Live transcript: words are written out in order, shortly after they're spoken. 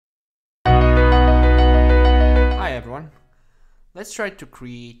let's try to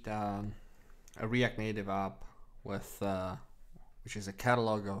create a React Native app with which is a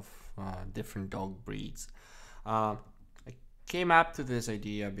catalog of different dog breeds. I came up to this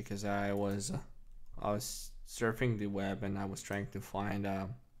idea because I was surfing the web and I was trying to find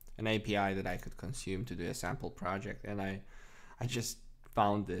an API that I could consume to do a sample project, and I just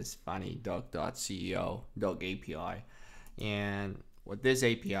found this funny dog.ceo dog API. And what this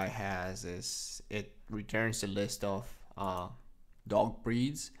API has is it returns a list of dog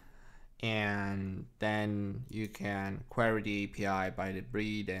breeds, and then you can query the API by the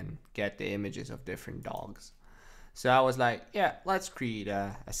breed and get the images of different dogs. So I was like, yeah, let's create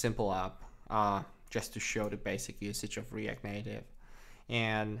a simple app just to show the basic usage of React Native.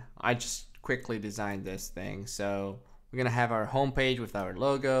 And I just quickly designed this thing. So we're gonna have our homepage with our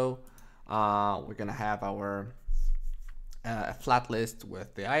logo. We're gonna have our flat list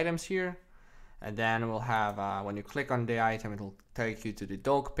with the items here, and then we'll have when you click on the item, it'll take you to the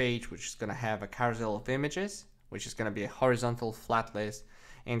dog page, which is gonna have a carousel of images, which is gonna be a horizontal flat list,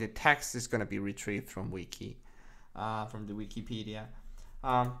 and the text is gonna be retrieved from from the Wikipedia.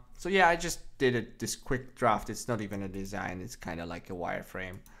 So yeah, I just did this quick draft. It's not even a design. It's kind of like a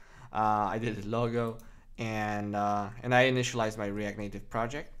wireframe. I did a logo, and I initialized my React Native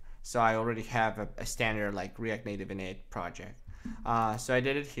project. So I already have a standard like React Native init project. So I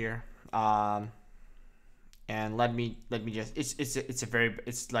did it here. And let me just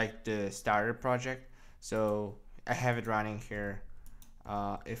it's like the starter project. So I have it running here.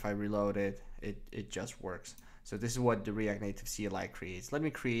 If I reload it, it just works. So this is what the React Native CLI creates. Let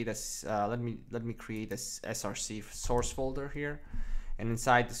me create a src source folder here, and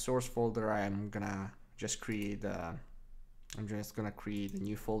inside the source folder, I'm just gonna create a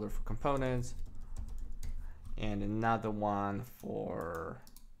new folder for components, and another one for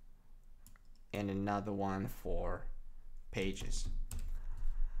pages.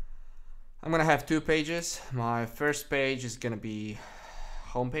 I'm gonna have two pages. My first page is gonna be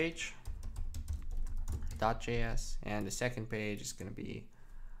homepage.js, and the second page is gonna be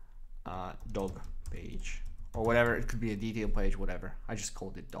dog page, or whatever. It could be a detail page, whatever. I just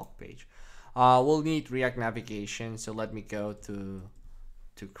called it dog page. We'll need React navigation, so let me go to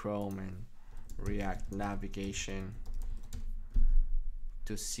Chrome and React navigation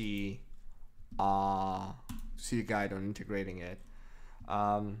to see a guide on integrating it.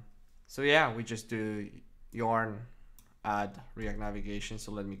 So yeah, we just do yarn add React navigation.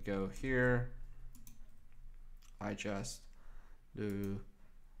 So let me go here. I just do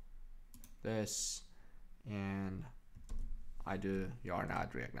this, and I do yarn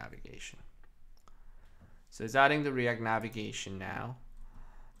add React navigation. So it's adding the React navigation now.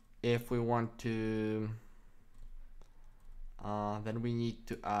 If we want to, then we need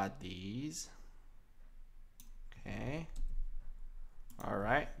to add these. Okay. All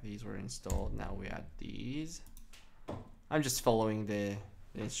right, these were installed. Now we add these. I'm just following the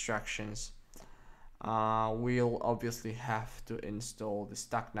instructions. We'll obviously have to install the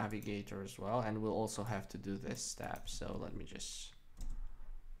stack navigator as well, and we'll also have to do this step. So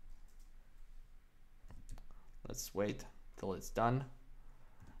let's wait till it's done.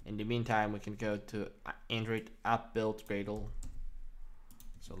 In the meantime, we can go to Android app build Gradle.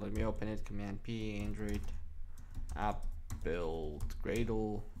 So let me open it, Command P, Android app build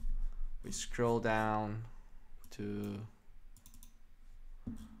Gradle. We scroll down to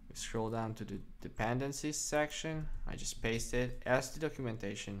the dependencies section. I just paste it as the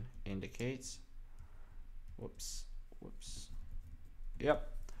documentation indicates. Whoops. Yep.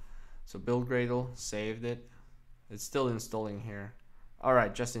 So build Gradle, saved it. It's still installing here. All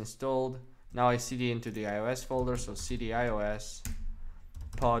right, just installed. Now I cd into the iOS folder. So cd iOS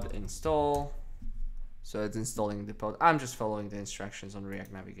pod install. So it's installing the pod. I'm just following the instructions on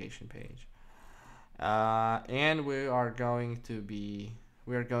React navigation page. And we are going to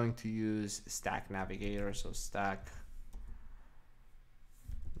use stack navigator. So stack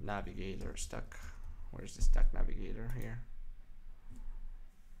navigator stack. Where's the stack navigator here?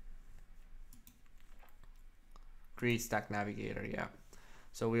 Create stack navigator. Yeah.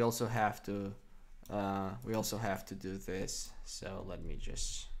 So we also have to do this. So let me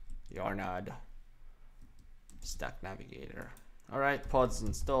just yarn add stack navigator. All right, pods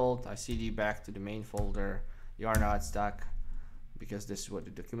installed. I cd back to the main folder, yarn add stack, because this is what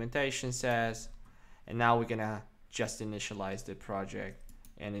the documentation says. And now we're gonna just initialize the project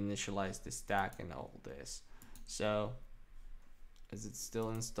and initialize the stack and all this. So is it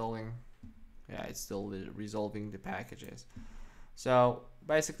still installing? Yeah, it's still resolving the packages. So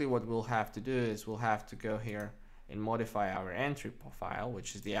basically what we'll have to do is we'll have to go here and modify our entry file,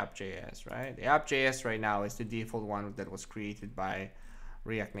 which is the app.js, right? The app.js right now is the default one that was created by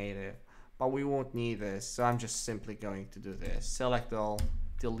React Native, but we won't need this, so I'm just simply going to do this. Select all,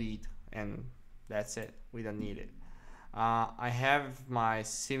 delete, and that's it. We don't need it. I have my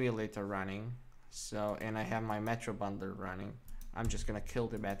simulator running, and I have my Metro bundler running. I'm just gonna kill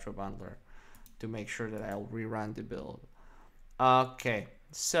the Metro bundler to make sure that I'll rerun the build. Okay,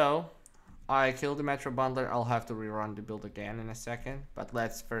 so I killed the Metro bundler. I'll have to rerun the build again in a second, but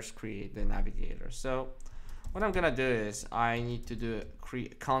let's first create the navigator. So what I'm gonna do is I need to do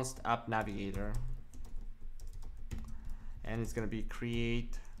create const app navigator, and it's gonna be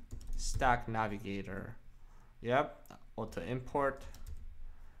create stack navigator. Yep, auto import,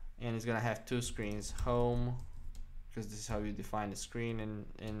 and it's gonna have two screens, home, because this is how you define the screen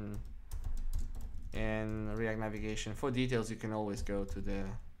in React navigation. For details, you can always go to the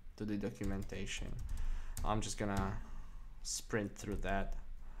documentation. I'm just gonna sprint through that.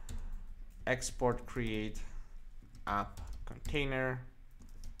 Export, create app container,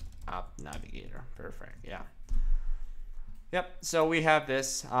 app navigator. Perfect. Yeah. Yep. So we have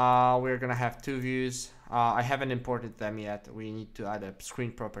this. We're gonna have two views. I haven't imported them yet. We need to add a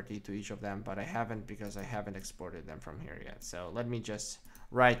screen property to each of them, but I haven't because I haven't exported them from here yet. So let me just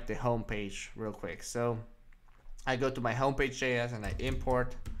write the home page real quick. So I go to my homepage.js and I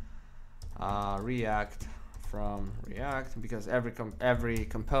import React from React, because every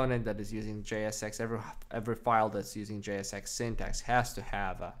component that is using JSX, every file that's using JSX syntax has to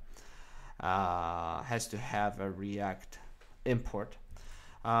have a React import.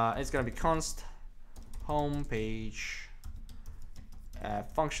 It's gonna be const homepage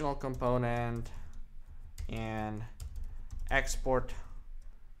functional component and export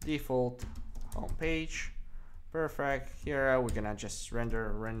default homepage. Perfect. Here we're gonna just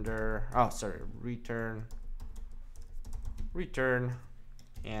return,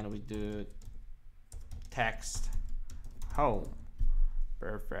 and we do text home.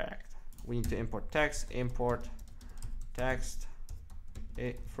 Perfect. We need to import text, import text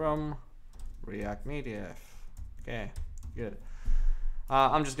from React Native. Okay, good.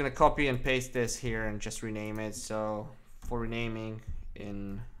 I'm just gonna copy and paste this here and just rename it. So for renaming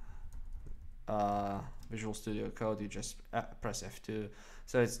in Visual Studio Code, you just press F2.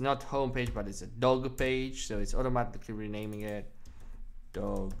 So it's not home page, but it's a dog page. So it's automatically renaming it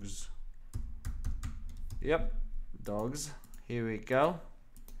dogs. Yep, dogs. Here we go.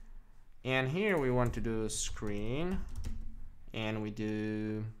 And here we want to do screen, and we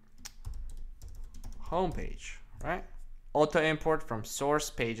do home page, right? Auto import from source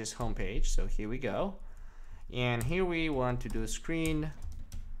pages homepage. So here we go. And here we want to do screen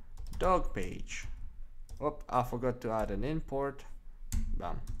dog page. Whoop, I forgot to add an import.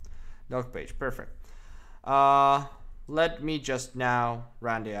 Bam. Dog page. Perfect. Let me just now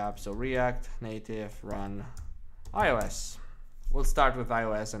run the app. So React Native run iOS. We'll start with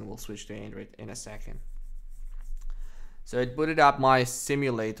iOS and we'll switch to Android in a second. So it booted up my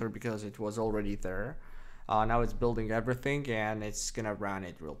simulator because it was already there. Now it's building everything and it's gonna run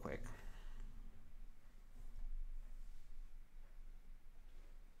it real quick.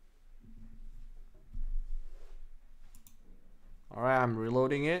 Alright, I'm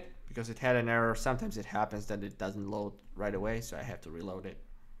reloading it because it had an error. Sometimes it happens that it doesn't load right away, so I have to reload it.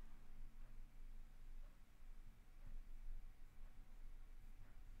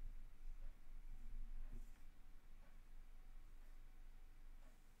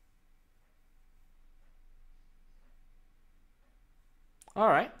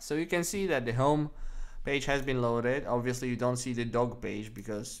 Alright, so you can see that the home page has been loaded. Obviously you don't see the dog page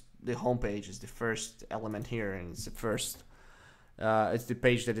because the home page is the first element here, and it's the first it's the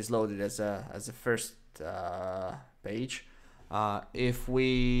page that is loaded as a first page. If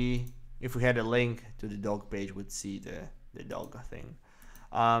we had a link to the dog page, we'd see the dog thing.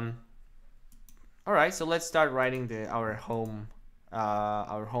 Alright, so let's start writing our home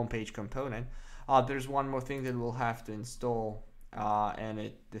page component. There's one more thing that we'll have to install,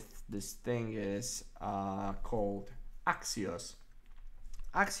 and this thing is called Axios.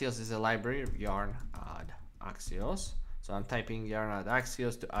 Axios is a library of yarn add Axios. So I'm typing yarn add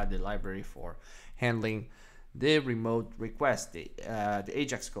Axios to add the library for handling the remote request, the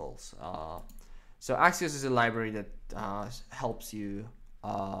Ajax calls. So Axios is a library that helps you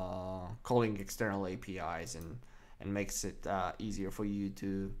calling external APIs and makes it easier for you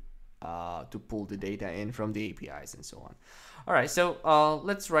to pull the data in from the APIs and so on. All right, so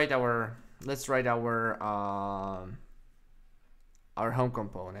let's write our home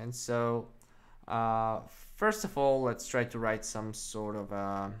component. So first of all, let's try to write some sort of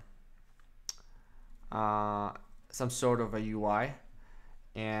some sort of a UI,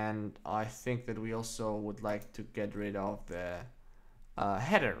 and I think that we also would like to get rid of the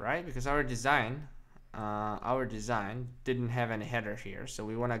header, right? Because our design didn't have any header here, so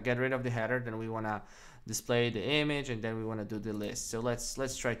we want to get rid of the header, then we want to display the image, and then we want to do the list. So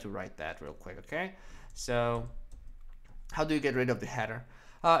let's try to write that real quick. Okay, so how do you get rid of the header?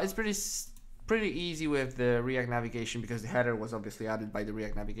 It's pretty easy with the React navigation, because the header was obviously added by the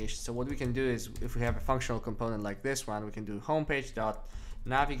React navigation. So what we can do is, if we have a functional component like this one, we can do homepage dot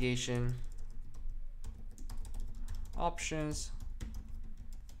navigation options,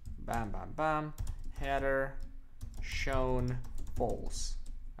 bam bam bam, header shown false.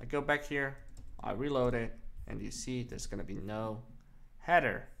 I go back here, I reload it, and you see there's gonna be no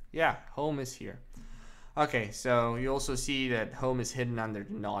header. Yeah, home is here. Okay, so you also see that home is hidden under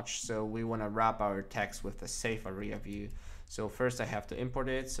the notch, so we want to wrap our text with a safe area view. So first I have to import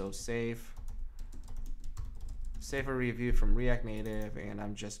it, so safe area view from React Native, and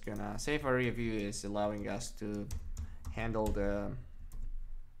I'm just gonna, safe area view is allowing us to handle the,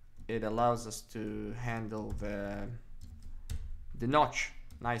 it allows us to handle the notch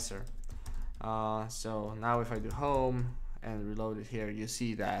nicer. So now if I do home and reload it here, you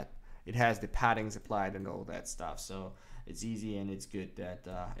see that it has the paddings applied and all that stuff. So it's easy, and it's good that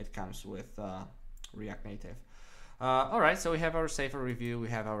it comes with React Native. All right, so we have our safe area view, we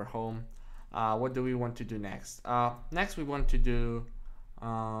have our home. What do we want to do next? Next we want to do,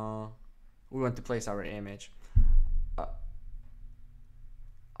 we want to place our image.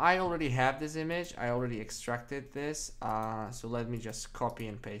 I already have this image, I already extracted this, so let me just copy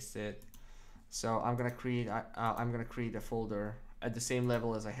and paste it. So I'm gonna create a folder at the same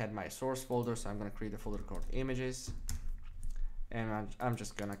level as I had my source folder. So I'm gonna create a folder called images, and I'm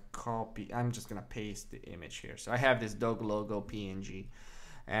just gonna paste the image here. So I have this dog logo PNG,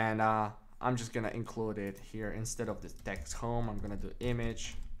 and I'm just gonna include it here instead of the text home. I'm gonna do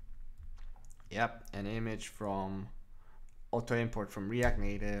image, yep, an image from auto import from React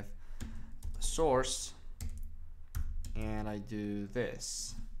Native source, and I do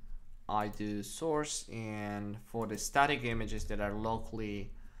this. I do source, and for the static images that are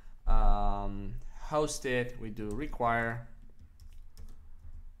locally hosted, we do require,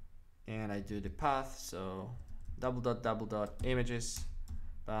 and I do the path. So double dot images,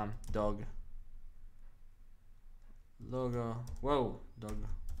 bam, dog logo, whoa, dog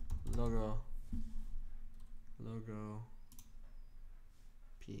logo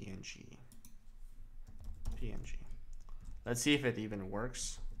PNG. Let's see if it even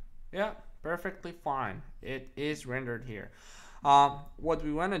works. Yeah, perfectly fine. It is rendered here. What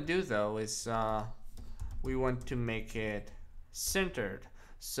we want to do though is we want to make it centered.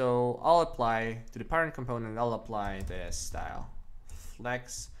 So I'll apply to the parent component, I'll apply the style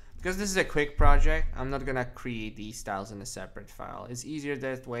flex. Because this is a quick project, I'm not gonna create these styles in a separate file. It's easier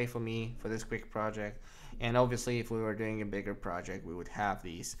that way for me for this quick project. And obviously, if we were doing a bigger project, we would have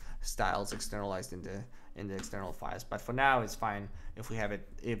these styles externalized in the external files. But for now, it's fine if we have it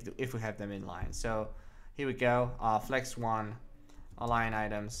if we have them in line. So here we go. Flex one, align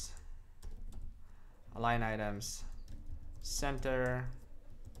items, center,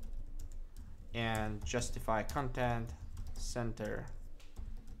 and justify content, center.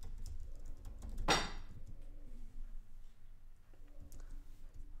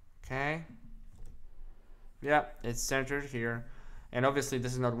 Okay. Yeah, it's centered here, and obviously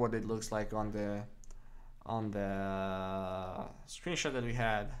this is not what it looks like on the screenshot that we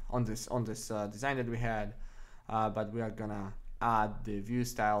had on this design that we had, but we are gonna add the view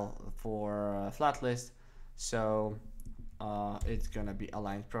style for flat list, so it's gonna be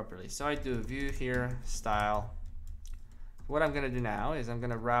aligned properly. So I do view here, style. What I'm gonna do now is I'm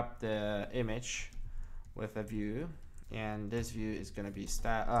gonna wrap the image with a view, and this view is gonna be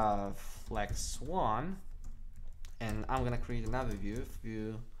style flex one. And I'm gonna create another view.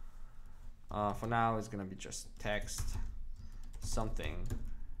 For now, it's gonna be just text something,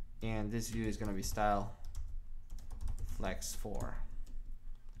 and this view is gonna be style flex 4.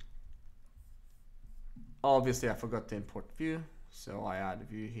 Obviously, I forgot to import view, so I add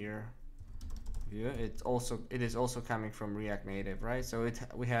view here. View. It is also coming from React Native, right? So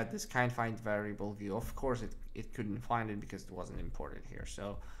we had this kind find variable view. Of course, it couldn't find it because it wasn't imported here.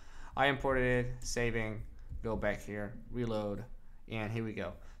 So I imported it, saving. Go back here, reload, and here we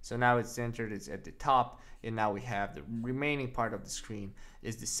go. So now it's centered, it's at the top, and now we have the remaining part of the screen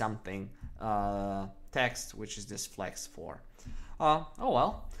is the something text, which is this flex 4. Oh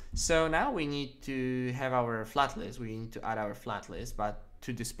well. So now we need to have our flat list. We need to add our flat list, but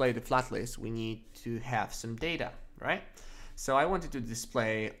to display the flat list, we need to have some data, right? So I wanted to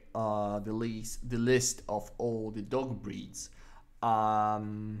display the list of all the dog breeds.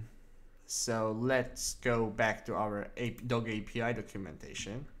 So let's go back to our dog API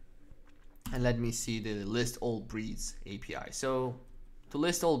documentation, and let me see the list all breeds API. So to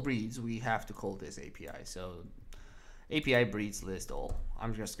list all breeds, we have to call this API. So API breeds list all.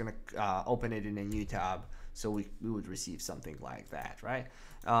 I'm just gonna open it in a new tab, so we would receive something like that, right?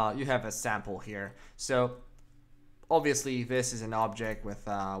 You have a sample here. So obviously this is an object with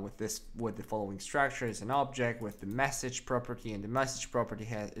the following structure. It's an object with the message property, and the message property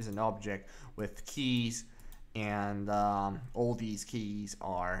is an object with keys, and all these keys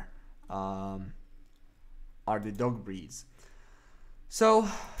are the dog breeds. So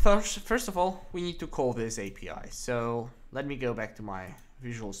first of all, we need to call this API. So let me go back to my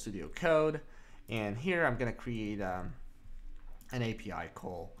Visual Studio Code, and here I'm gonna create an API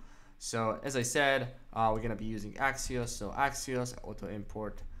call. So as I said, we're gonna be using Axios. So Axios auto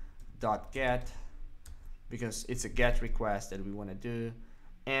import .get, because it's a get request that we want to do,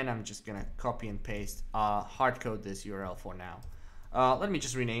 and I'm just gonna copy and paste, hard code this URL for now. Let me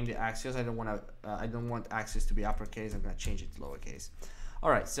just rename the Axios. I don't want Axios to be uppercase. I'm gonna change it to lowercase. All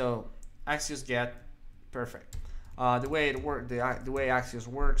right, so Axios get, perfect. The way Axios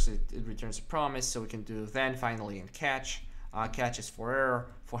works, it returns a promise, so we can do then, finally, and catch. Catch is for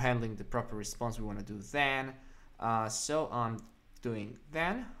error. For handling the proper response, we want to do then. So I'm doing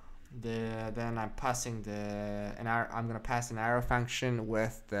then. Then I'm passing I'm gonna pass an arrow function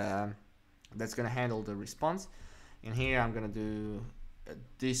with that's gonna handle the response. And here I'm gonna do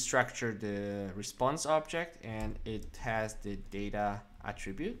destructure the response object, and it has the data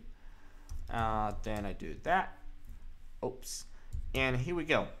attribute. Then I do that. Oops. And here we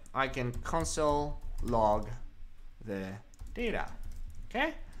go. I can console log the data.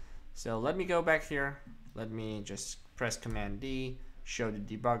 Okay. So let me go back here. Let me just press Command D, show the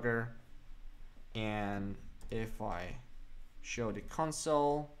debugger, and if I show the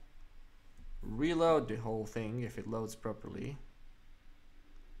console, reload the whole thing if it loads properly.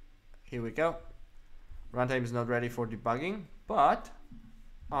 Here we go. Runtime is not ready for debugging, but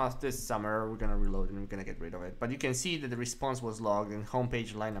this summer we're gonna reload and we're gonna get rid of it. But you can see that the response was logged in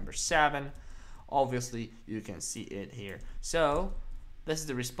homepage line number 7. Obviously you can see it here. So this is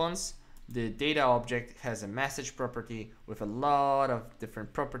the response. The data object has a message property with a lot of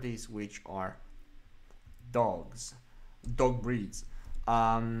different properties, which are dog breeds.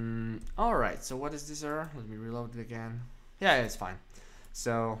 All right, so what is this error? Let me reload it again. Yeah, it's fine.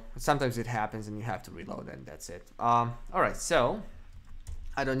 So sometimes it happens and you have to reload, and that's it. All right, so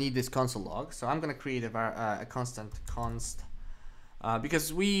I don't need this console log, so I'm gonna create a constant const,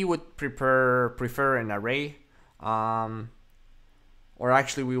 because we would prefer an array, or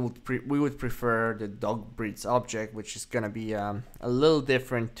actually we would prefer the dog breeds object, which is gonna be a little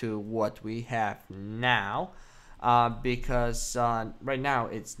different to what we have now, because right now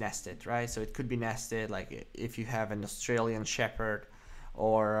it's nested, right? So it could be nested, like if you have an Australian Shepherd,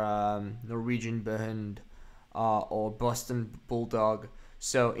 or Norwegian Bund, or Boston Bulldog.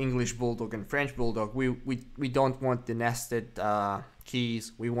 So English Bulldog and French Bulldog, we don't want the nested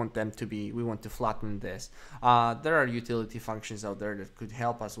keys. We want to flatten this. There are utility functions out there that could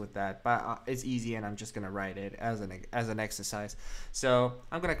help us with that, but it's easy, and I'm just gonna write it as an exercise. So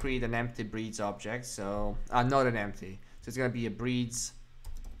I'm gonna create an empty breeds object. So not an empty. So it's gonna be a breeds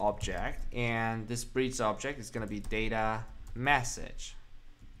object, and this breeds object is gonna be data message,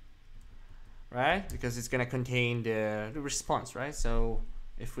 right? Because it's gonna contain the response, right? So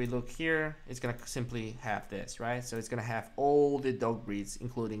if we look here, it's gonna simply have this, right? So it's gonna have all the dog breeds,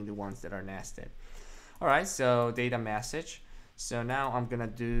 including the ones that are nested. All right, so data message. So now I'm gonna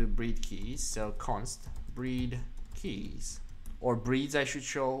do breed keys. So const breed keys, or breeds I should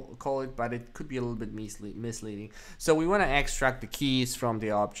call it, but it could be a little bit misleading. So we wanna extract the keys from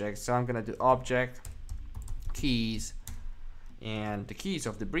the object. So I'm gonna do object keys, and the keys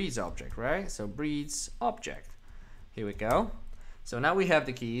of the breeds object, right? So breeds object. Here we go. So now we have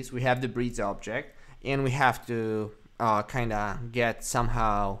the keys, we have the breeds object, and we have to kind of get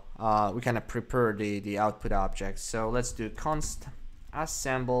somehow, we kind of prepare the output object. So let's do const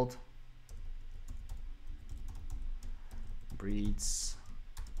assembled breeds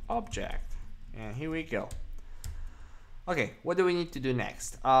object, and here we go. Okay, what do we need to do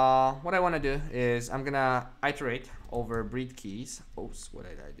next? What I want to do is I'm gonna iterate over breed keys. Oops, what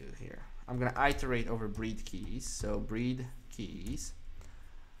did I do here? I'm gonna iterate over breed keys. So breed keys,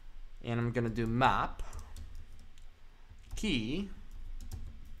 and I'm gonna do map key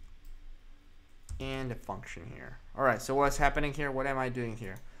and a function here. All right, so what's happening here? What am I doing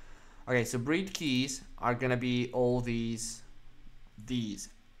here? Okay, so breed keys are gonna be all these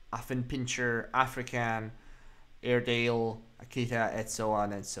Affenpinscher, African, Airedale, Akita, and so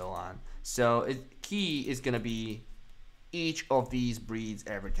on and so on. So key is gonna be each of these breeds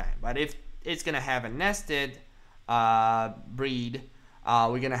every time. But if it's gonna have a nested breed,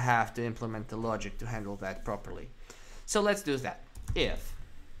 we're gonna have to implement the logic to handle that properly. So let's do that. If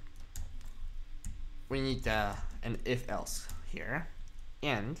we need an if else here,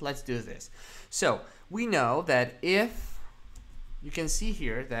 and let's do this. So we know that if you can see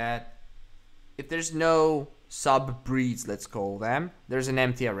here that if there's no sub breeds, let's call them, there's an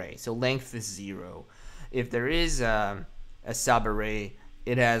empty array, so length is 0. If there is a sub array,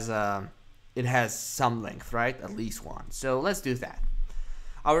 it has some length, right? At least one. So let's do that.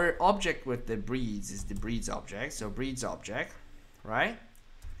 Our object with the breeds is the breeds object, so breeds object, right?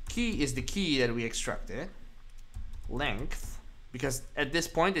 Key is the key that we extracted. Length, because at this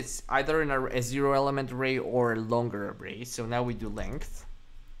point it's either a 0 element array or a longer array, so now we do length.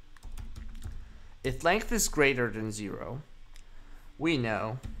 If length is greater than 0, we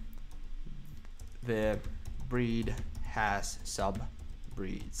know the breed has sub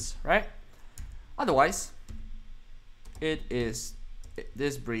breeds, right? Otherwise,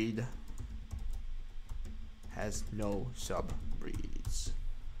 this breed has no sub breeds.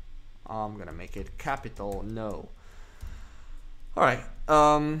 I'm gonna make it capital no. All right,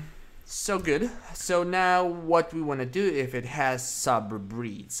 so good. So now what we want to do if it has sub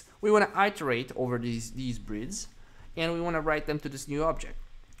breeds, we want to iterate over these breeds, and we want to write them to this new object,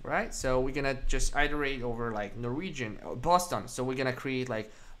 right? So we're gonna just iterate over like Norwegian, Boston. So we're gonna create like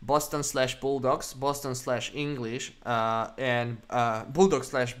Boston / Bulldogs, Boston / English, and Bulldog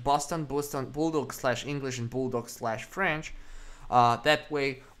 / Boston, Bulldog / English, and Bulldog / French. That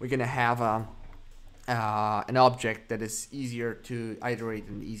way we're gonna have an object that is easier to iterate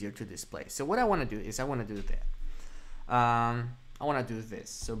and easier to display. So what I want to do is I want to do that. I want to do this.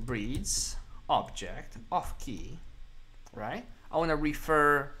 So breeds object of key, right? I want to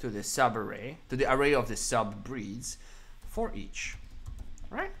refer to the subarray, to the array of the sub breeds for each,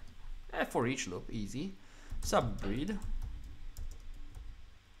 right? For each loop, easy. Subbreed,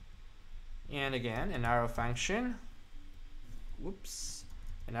 and again an arrow function. Whoops,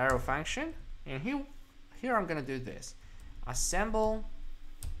 an arrow function. And here I'm gonna do this. Assemble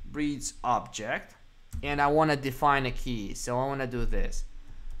breeds object, and I want to define a key. So I want to do this.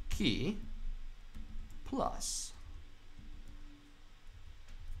 Key plus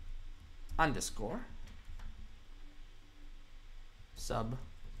underscore sub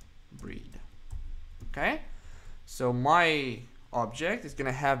breed. Okay, so my object is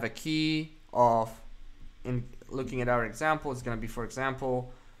gonna have a key of, in looking at our example, it's gonna be, for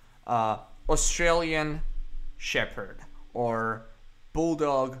example, Australian Shepherd or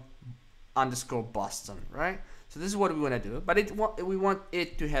Bulldog underscore Boston, right? So this is what we want to do, but we want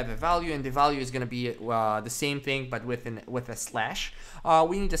it to have a value, and the value is going to be the same thing, but with a slash.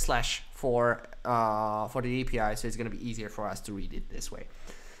 We need a slash for the API, so it's going to be easier for us to read it this way.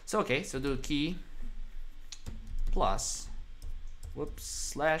 So okay, so do key plus, whoops,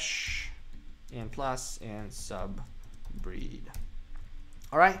 slash, and plus, and sub breed.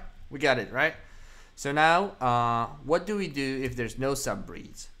 All right. We got it, right? So now, what do we do if there's no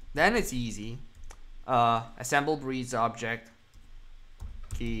subbreeds? Then it's easy. Assemble breeds object,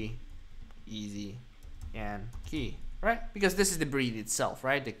 key, easy, and key, right? Because this is the breed itself,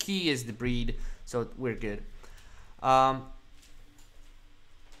 right? The key is the breed, so we're good.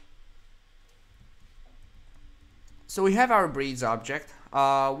 So we have our breeds object.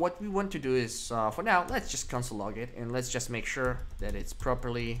 What we want to do is, for now, let's just console log it, and let's just make sure that it's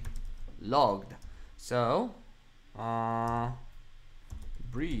properly logged. So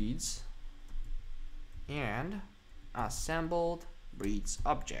breeds and assembled breeds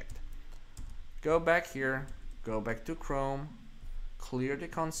object. Go back here, go back to Chrome, clear the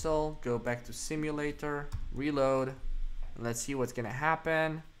console, go back to simulator, reload, and let's see what's gonna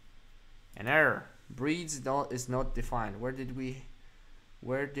happen. An error. Breeds is not defined. Where did we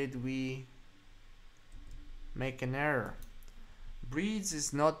make an error? Breeds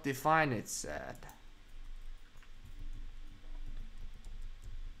is not defined, it said.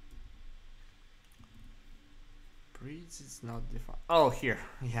 Breeds is not defined. Oh, here.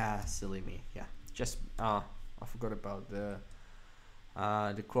 Yeah, silly me. Yeah, just I forgot about the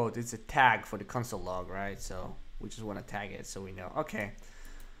quote. It's a tag for the console log, right? So we just want to tag it so we know. Okay.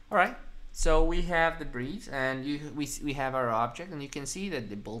 All right. So we have the breeds, and we have our object, and you can see that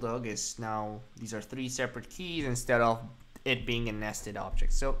the Bulldog is now, these are 3 separate keys instead of it being a nested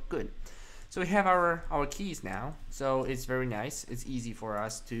object. So good. So we have our keys now. So it's very nice. It's easy for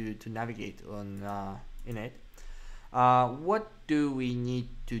us to navigate on in it. What do we need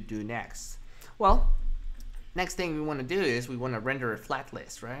to do next? Well, next thing we want to do is we want to render a flat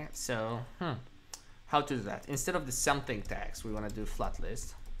list, right? So how to do that? Instead of the something tags, we want to do flat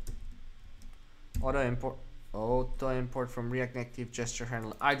list. Auto import from React Native gesture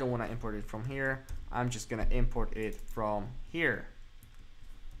handler. I don't want to import it from here. I'm just gonna import it from here.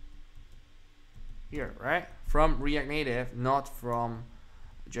 Here, right? From React Native, not from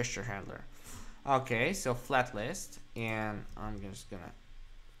gesture handler. Okay, so flat list, and I'm just gonna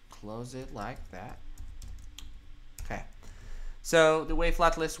close it like that. Okay. So the way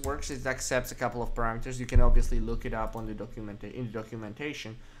flat list works is it accepts a couple of parameters. You can obviously look it up on the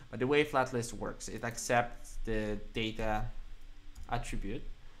documentation, but the way flat list works, it accepts the data attribute,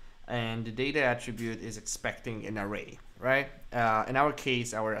 and the data attribute is expecting an array, right? In our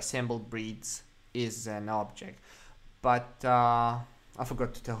case, our assembled breeds is an object, but I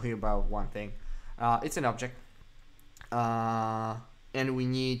forgot to tell you about one thing. It's an object, and we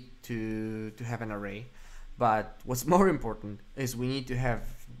need to have an array. But what's more important is we need to have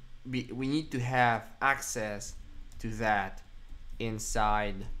access to that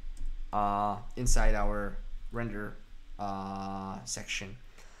inside our render section,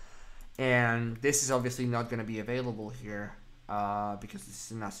 and this is obviously not going to be available here because this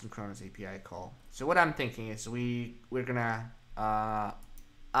is an asynchronous API call. So what I'm thinking is we're gonna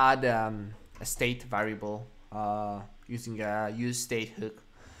add a state variable using a use state hook,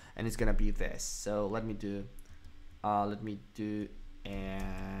 and it's gonna be this. So let me do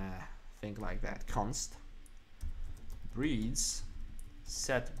thing like that. Const breeds,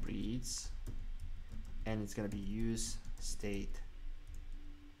 set breeds, and it's gonna be use state,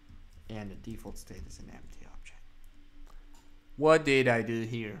 and the default state is an empty object. What did I do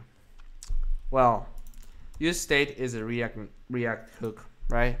here? Well, use state is a React hook,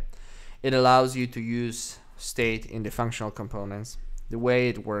 right? It allows you to use state in the functional components. The way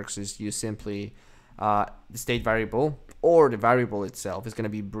it works is you simply the state variable or the variable itself is going to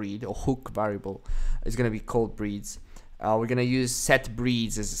be breed, or hook variable is going to be called breeds. We're going to use set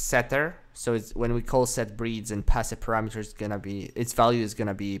breeds as a setter. So it's when we call set breeds and pass a parameter, it's going to be, its value is going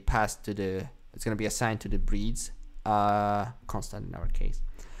to be passed to the, it's going to be assigned to the breeds constant in our case,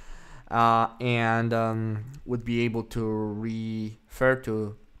 and would be able to refer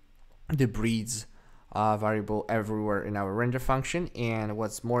to the breeds variable everywhere in our render function. And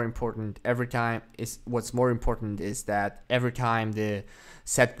what's more important is that every time the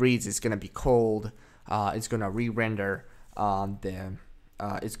set breeds is going to be called, it's going to re-render the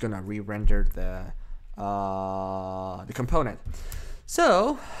component.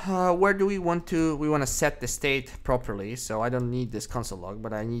 So where do we want to set the state properly? So I don't need this console log,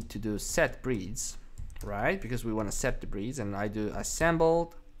 but I need to do set breeds, right? Because we want to set the breeds, and I do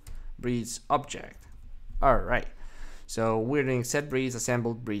assembled breeds object. All right, so we're doing set breeds,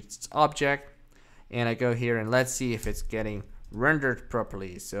 assembled breeds object, and I go here and let's see if it's getting rendered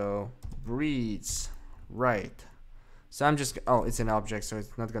properly. So breeds, right? So I'm just, oh, it's an object, so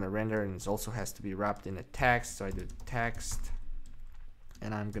it's not gonna render, and it also has to be wrapped in a text. So I do text,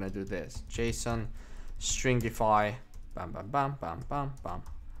 and I'm gonna do this JSON stringify, bam, bam, bam, bam, bam, bam,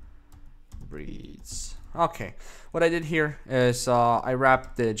 breeds. Okay, what I did here is I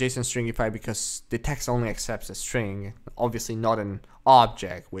wrapped the JSON stringify because the text only accepts a string, obviously not an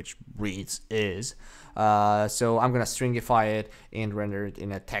object, which breeds is. So I'm gonna stringify it and render it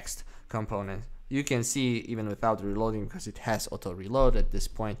in a text component. You can see even without reloading, because it has auto reload at this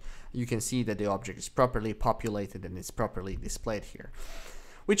point, you can see that the object is properly populated and it's properly displayed here,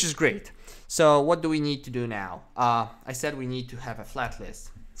 which is great. So what do we need to do now? I said we need to have a flat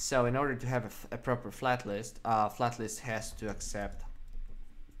list. So in order to have a proper flat list has to accept,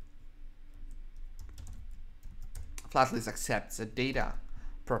 flat list accepts a data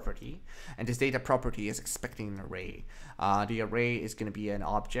property, and this data property is expecting an array. The array is going to be an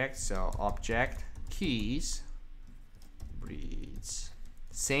object, so object keys breeds.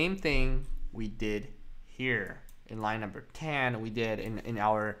 Same thing we did here in line number 10. We did in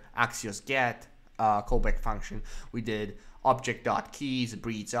our Axios get callback function. We did object.keys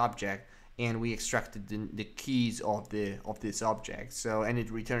breeds object, and we extracted the keys of this object. So, and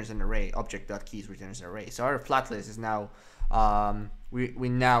it returns an array. Object.keys returns an array. So our flat list is now we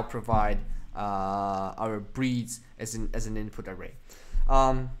now provide our breeds as an input array.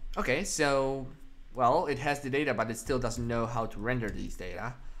 Okay, so well, it has the data, but it still doesn't know how to render this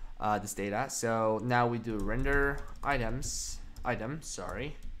data. So now we do render item,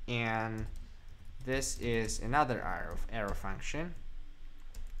 sorry, and this is another arrow function,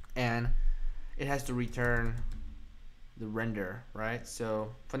 and it has to return the render, right?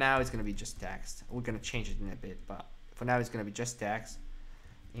 So for now it's going to be just text. We're going to change it in a bit, but for now it's going to be just text.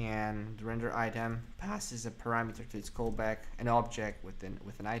 And the render item passes a parameter to its callback, an object with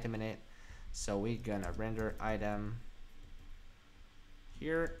an item in it. So we're gonna render item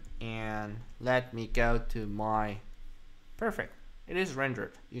here, and let me go to my perfect. It is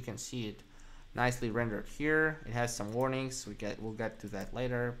rendered. You can see it nicely rendered here. It has some warnings. We'll get to that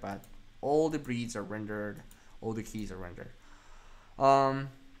later, but all the breeds are rendered. All the keys are rendered.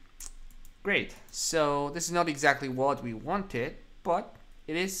 Great. So this is not exactly what we wanted, but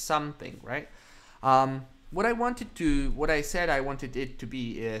it is something, right? What I said I wanted it to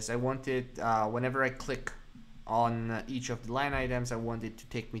be is I wanted whenever I click on each of the line items, I want it to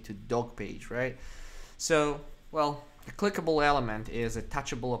take me to the dog page, right? So, well, the clickable element is a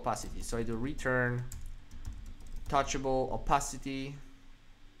touchable opacity. So I do return touchable opacity,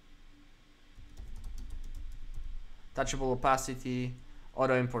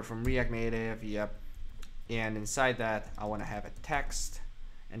 auto import from React Native, yep. And inside that, I want to have a text,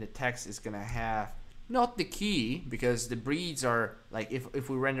 and the text is gonna have not the key, because the breeds are like, if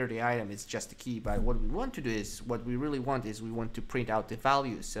we render the item, it's just the key. But what we want to do is, what we really want is, we want to print out the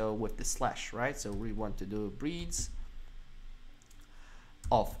value. So with the slash, right? So we want to do breeds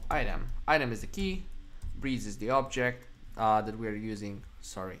of item. Item is the key, breeds is the object that we're using.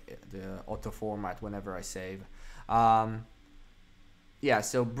 Sorry, the auto format whenever I save. Yeah,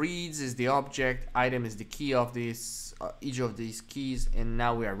 so breeds is the object, item is the key of this, each of these keys, and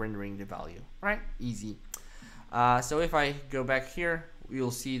now we are rendering the value, right? Easy. So if I go back here,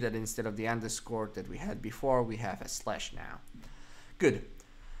 you'll see that instead of the underscore that we had before, we have a slash now. Good.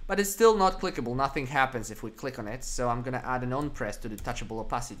 But it's still not clickable. Nothing happens if we click on it. So I'm gonna add an on press to the touchable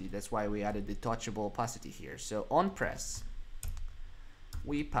opacity. That's why we added the touchable opacity here. So on press,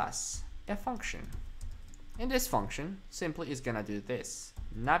 we pass a function. And this function simply is gonna do this: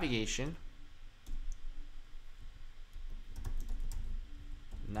 navigate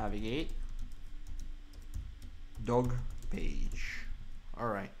dog page. All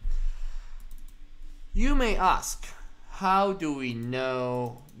right. You may ask, how do we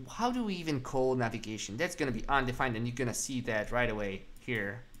know? How do we even call navigation? That's gonna be undefined, and you're gonna see that right away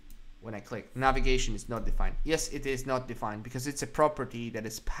here when I click. Navigation is not defined. Yes, it is not defined because it's a property that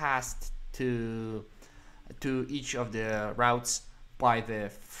is passed to each of the routes by the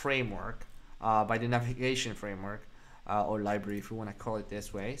framework, by the navigation framework, or library, if you want to call it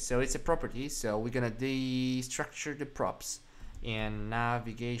this way. So it's a property, so we're gonna destructure the props, and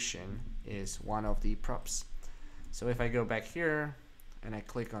navigation is one of the props. So if I go back here and I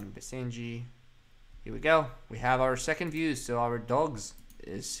click on Basenji, here we go, we have our second view. So our dogs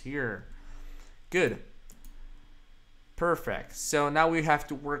is here. Good. Perfect. So now we have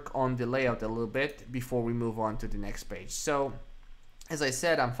to work on the layout a little bit before we move on to the next page. So as I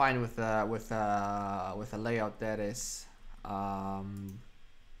said, I'm fine with a layout that is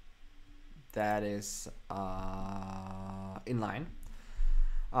inline.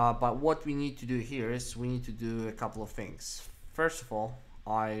 But what we need to do here is we need to do a couple of things. First of all,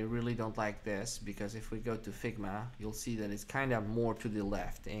 I really don't like this, because if we go to Figma, you'll see that it's kind of more to the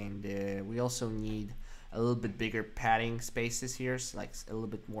left, and we also need a little bit bigger padding spaces here, so like a little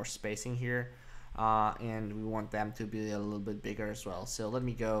bit more spacing here, and we want them to be a little bit bigger as well. So let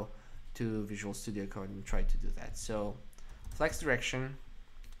me go to Visual Studio Code and try to do that. So flex direction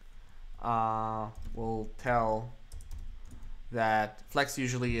will tell that flex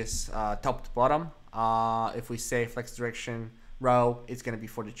usually is top to bottom. If we say flex direction row, it's going to be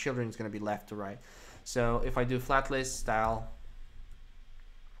for the children, it's going to be left to right. So if I do flat list style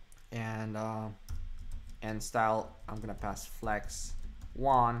and style, I'm going to pass flex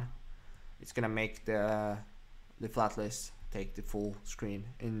 1, it's going to make the flat list take the full screen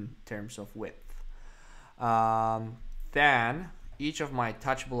in terms of width. Then each of my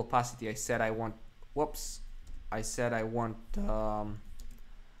touchable opacity, I said I want, I said I want a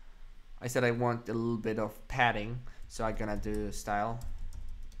little bit of padding, so I'm gonna do style,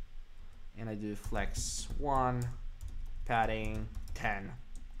 and I do flex 1, padding 10.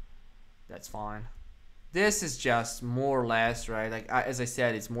 That's fine. This is just more or less, right? Like as I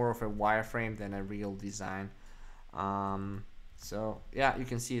said, it's more of a wireframe than a real design. So yeah, you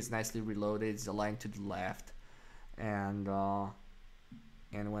can see it's nicely reloaded. It's aligned to the left, and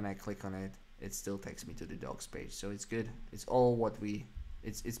when I click on it, it still takes me to the dogs page. So it's good. It's all what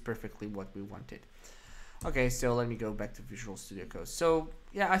it's perfectly what we wanted. Okay, so let me go back to Visual Studio Code. So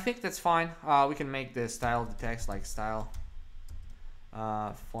yeah, I think that's fine. We can make the style of the text like style,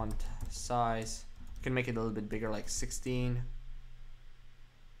 font size. We can make it a little bit bigger, like 16.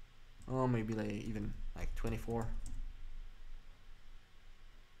 Oh, maybe like even like 24.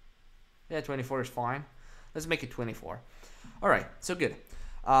 Yeah, 24 is fine. Let's make it 24. All right, so good.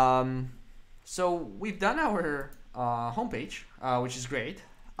 So we've done our homepage, which is great.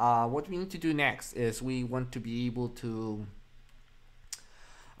 What we need to do next is we want to be able to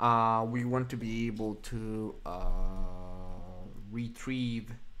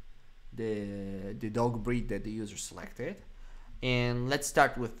retrieve the dog breed that the user selected, and let's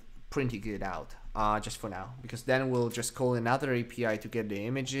start with printing it out just for now, because then we'll just call another API to get the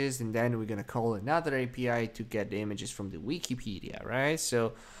images, and then we're gonna call another API to get the images from the Wikipedia, right?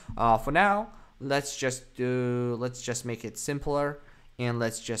 So for now, let's just make it simpler, and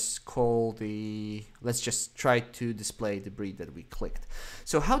let's just try to display the breed that we clicked.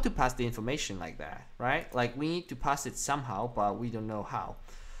 So how to pass the information like that, right? Like we need to pass it somehow, but we don't know how.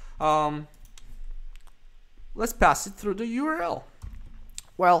 Let's pass it through the URL.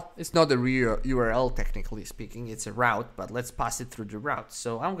 Well, it's not a real URL technically speaking, it's a route, but let's pass it through the route.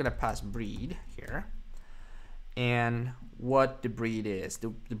 So I'm gonna pass breed here, and what the breed is. The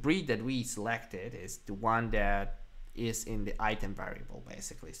breed that we selected is the one that is in the item variable,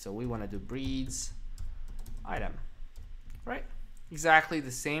 basically. So we want to do breeds item, right? Exactly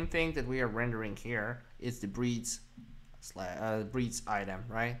the same thing that we are rendering here is the breeds item,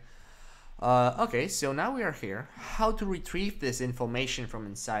 right? Okay, so now we are here. How to retrieve this information from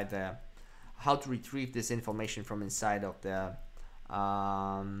inside the of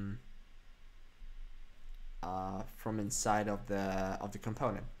the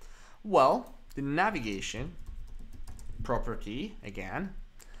component. Well, the navigation property again.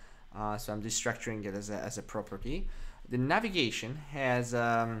 So I'm destructuring it as a property. The navigation has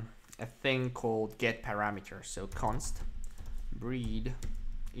a thing called get parameter. So const breed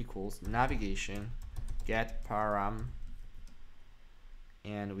equals navigation get param,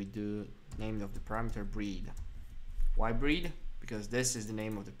 and we do name of the parameter breed. Why breed? Because this is the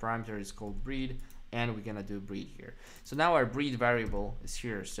name of the parameter, is called breed, and we're gonna do breed here. So now our breed variable is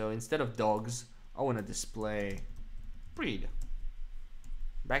here. So instead of dogs, I want to display breed.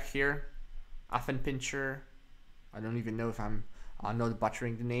 Back here, Affenpinscher. I don't even know if I'm not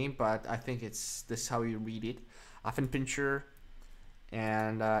butchering the name, but I think it's this how you read it, Affenpinscher.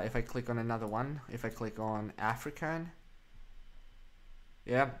 And if I click on another one, if I click on African,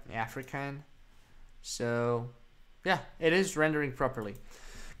 yeah, African. So yeah, it is rendering properly.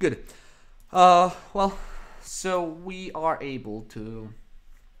 Good. Well, so we are able to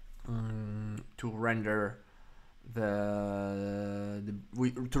render to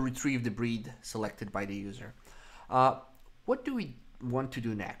retrieve the breed selected by the user. What do we want to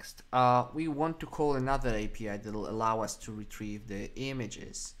do next? We want to call another API that will allow us to retrieve the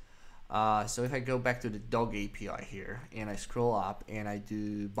images. So if I go back to the dog API here and I scroll up and I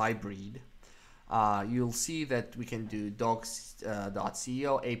do by breed, you'll see that we can do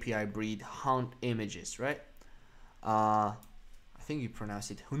dog.ceo API breed hunt images, right? I think you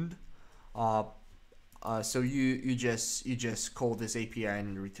pronounce it hund. So you just call this API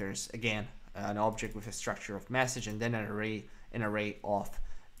and it returns again an object with a structure of message and then an array of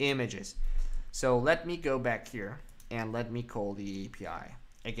images. So let me go back here and let me call the API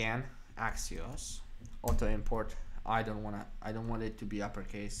again. Axios auto import. I don't want it to be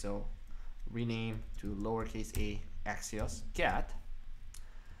uppercase, so rename to lowercase a Axios get.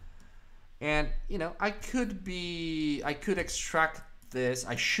 And you know, I should extract this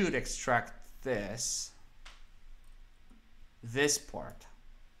part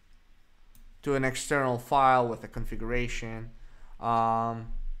to an external file with a configuration,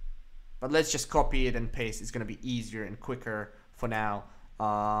 but let's just copy it and paste. It's gonna be easier and quicker for now.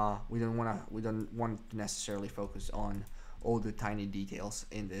 We don't want to necessarily focus on all the tiny details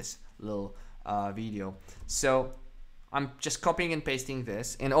in this little video. So I'm just copying and pasting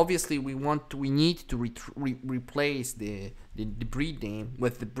this, and obviously we need to replace the breed name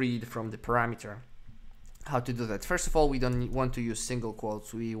with the breed from the parameter. How to do that? First of all, we don't want to use single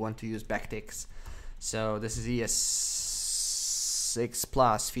quotes. We want to use backticks. So this is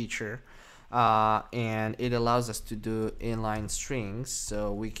ES6+ feature, and it allows us to do inline strings.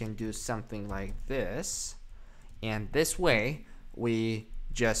 So we can do something like this, and this way we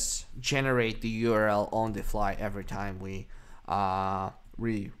just generate the URL on the fly every time we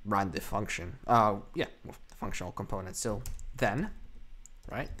rerun the function. Yeah, the functional component. So then,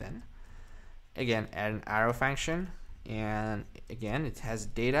 again, add an arrow function, and again it has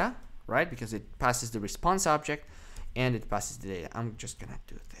data, right? Because it passes the response object and it passes the data. I'm just gonna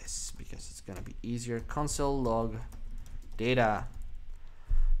do this because it's gonna be easier. Console log data.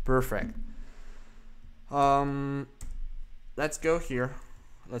 Perfect. Let's go here.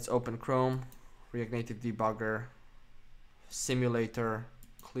 let's open Chrome, React Native Debugger, Simulator,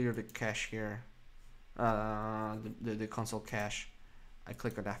 clear the cache here, the console cache. I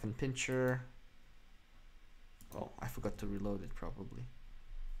click on F and Pincher. Oh, I forgot to reload it probably.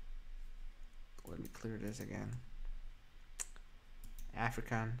 Let me clear this again.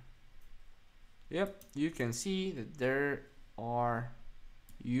 African. Yep, you can see that there are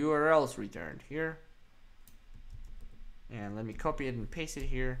URLs returned here. And let me copy it and paste it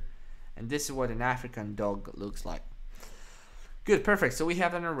here. And this is what an African dog looks like. Good, perfect. So we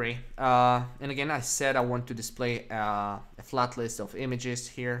have an array. And again, I said I want to display a flat list of images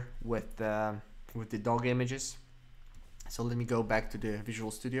here with the dog images. So let me go back to the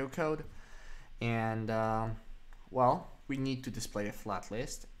Visual Studio Code. And well, we need to display a flat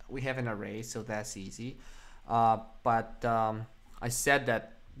list. We have an array, so that's easy. But I said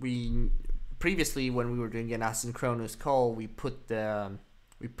that previously when we were doing an asynchronous call, we put the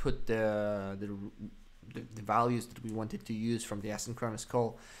values that we wanted to use from the asynchronous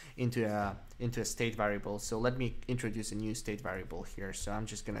call into a state variable. So let me introduce a new state variable here. So I'm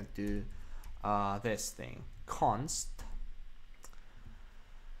just gonna do this thing, const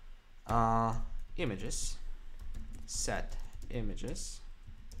images, set images,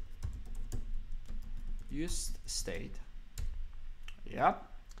 use state. Yep.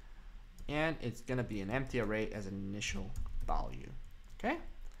 And it's gonna be an empty array as an initial value. Okay.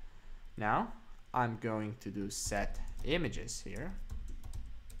 Now I'm going to do set images here,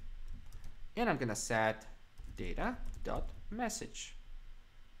 and I'm gonna set data.message.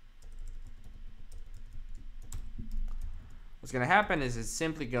 What's gonna happen is it's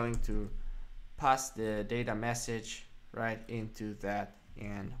simply going to pass the data message right into that,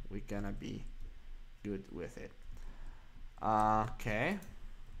 and we're gonna be good with it. Okay.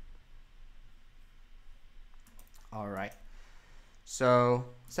 All right. So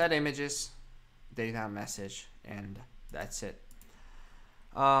set images, data message, and that's it.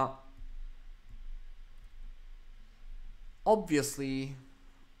 Obviously,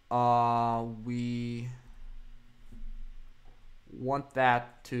 we want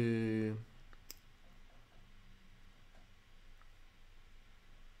that to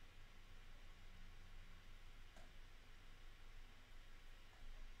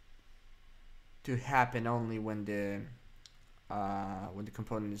happen only when the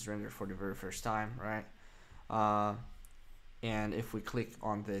component is rendered for the very first time, right? And if we click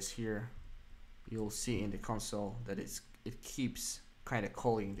on this here, you'll see in the console that it keeps kind of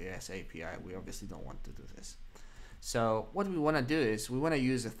calling the S API. We obviously don't want to do this. So what we want to do is we want to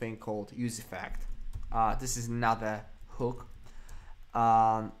use a thing called useEffect. This is another hook,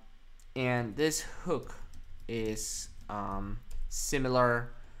 and this hook is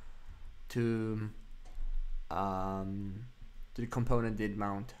similar to the component did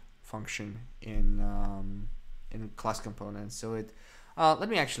mount function in class components. So it let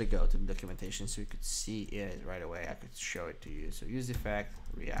me actually go to the documentation so you could see it right away. I could show it to you. So useEffect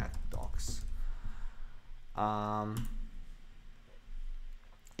React docs.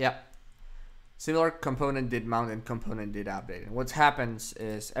 Yeah, similar component did mount and component did update. And what happens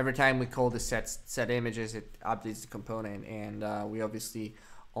is every time we call the set images, it updates the component, and we obviously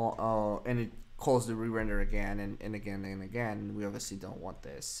and it calls the re-render again and again and again. We obviously don't want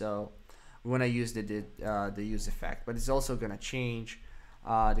this, so we want to use the useEffect, but it's also going to change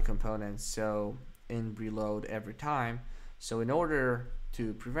the components so in reload every time. So in order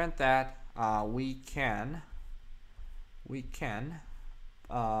to prevent that, we can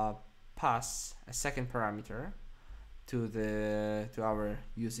pass a second parameter to our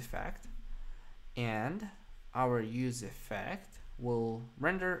useEffect, and our useEffect will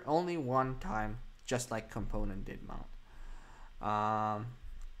render only one time, just like component did mount.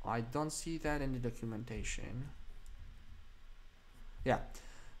 I don't see that in the documentation. Yeah,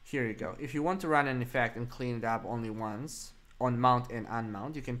 here you go. If you want to run an effect and clean it up only once on mount and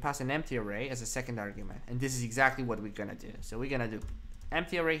unmount, you can pass an empty array as a second argument, and this is exactly what we're gonna do. So we're gonna do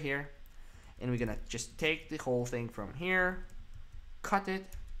empty array here, and we're gonna just take the whole thing from here, cut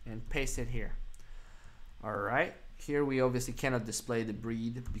it, and paste it here. All right, here we obviously cannot display the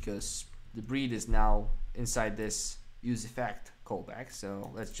breed because the breed is now inside this useEffect callback. So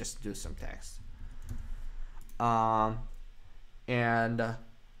let's just do some text. And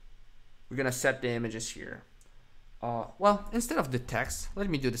we're gonna set the images here. Well, instead of the text, let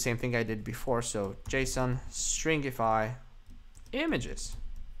me do the same thing I did before. So JSON stringify images.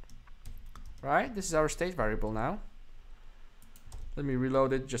 Right, this is our state variable now. Let me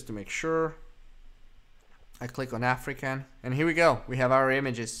reload it just to make sure. I click on African, and here we go. We have our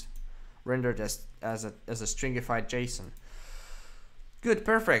images rendered as a stringified JSON. Good,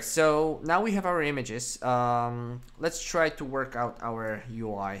 perfect. So now we have our images. Let's try to work out our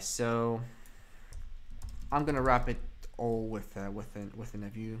UI. So I'm gonna wrap it all within a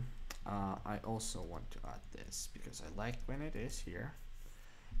view. I also want to add this because I like when it is here.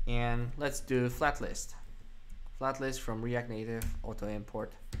 And let's do flat list. Flat list from React Native, auto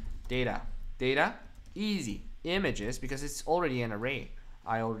import, data. Data, easy. Images, because it's already an array.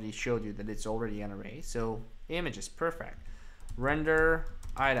 I already showed you that it's already an array. So images, perfect. Render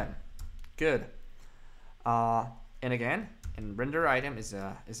item, good. And again, and render item is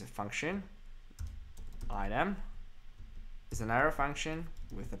a function. Item is an arrow function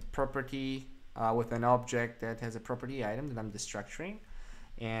with a property, with an object that has a property item that I'm destructuring.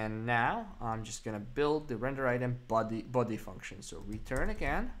 And now I'm just gonna build the render item body function. So return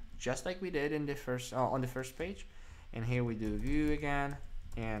again, just like we did in the first on the first page. And here we do view again,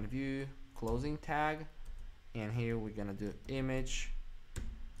 and view closing tag. And here we're gonna do image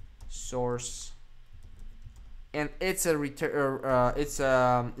source, and it's a return. It's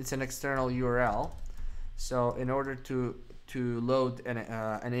an external URL. So in order to load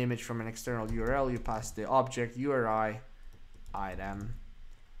an image from an external URL, you pass the object URI item.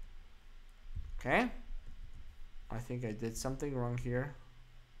 Okay, I think I did something wrong here,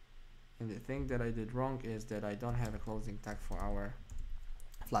 and the thing that I did wrong is that I don't have a closing tag for our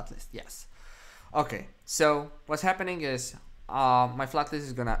flat list. Yes. Okay, so what's happening is my flat list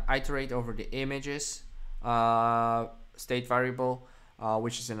is gonna iterate over the images state variable,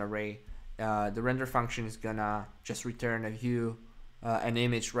 which is an array. The render function is gonna just return a view, an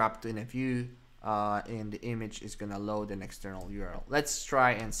image wrapped in a view, and the image is gonna load an external URL. Let's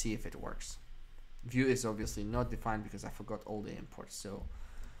try and see if it works. View is obviously not defined because I forgot all the imports. So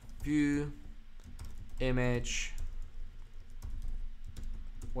view, image,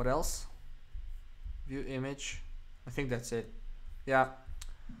 what else? View image, I think that's it. Yeah,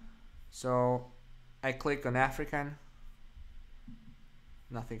 so I click on African,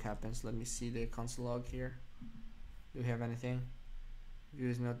 nothing happens. Let me see the console log here. Do we have anything? View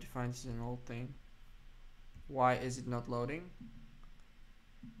is not defined, is an old thing. Why is it not loading?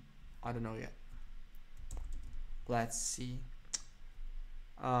 I don't know yet. Let's see.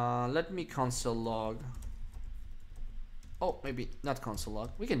 Let me console log. Oh, maybe not console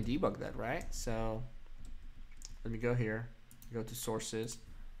log. We can debug that, right? So let me go here, go to sources.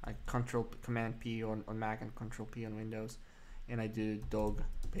 I Command P on Mac and Control P on Windows, and I do dog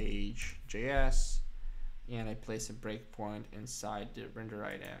page.js, and I place a breakpoint inside the render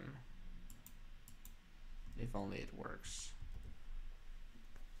item. If only it works.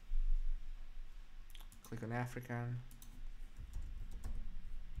 Click on African.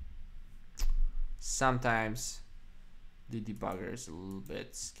 Sometimes the debugger is a little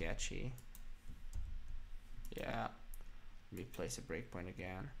bit sketchy. Yeah, let me place a breakpoint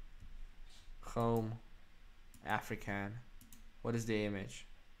again. Home, African. What is the image?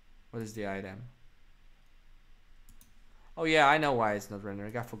 What is the item? Oh yeah, I know why it's not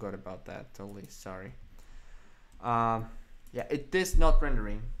rendering. I forgot about that. Totally sorry. Yeah, it is not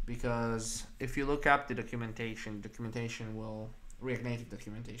rendering because if you look up the documentation will React Native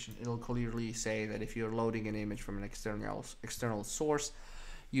documentation. It'll clearly say that if you're loading an image from an external source,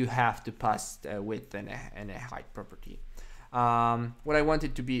 you have to pass a width and a height property. What I want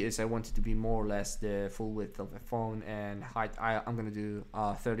it to be is I want it to be more or less the full width of a phone, and height I'm gonna do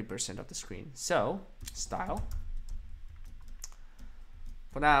 30% of the screen. So style.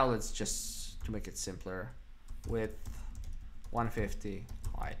 For now, let's just, to make it simpler, width 150,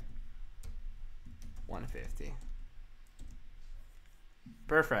 height 150.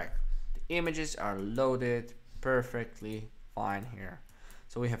 Perfect. The images are loaded perfectly fine here.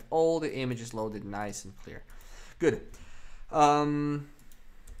 So we have all the images loaded nice and clear. Good.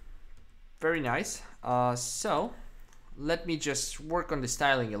 Very nice. So let me just work on the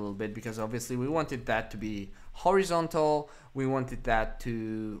styling a little bit, because obviously we wanted that to be horizontal. We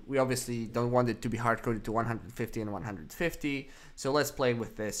obviously don't want it to be hard coded to 150 and 150. So let's play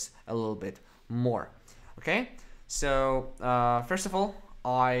with this a little bit more. Okay. So first of all,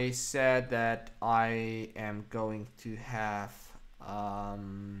 I said that I am going to have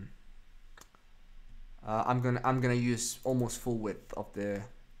I'm gonna use almost full width of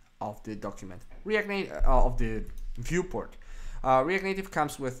the document. React Native of the viewport. React Native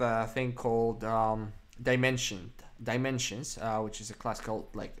comes with a thing called dimensions, which is a class called,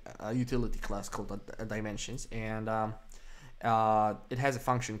 like a utility class called dimensions, and it has a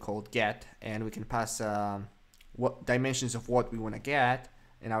function called get, and we can pass what dimensions of what we want to get,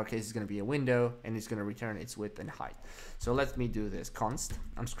 In our case, it's going to be a window, and it's going to return its width and height. So let me do this const.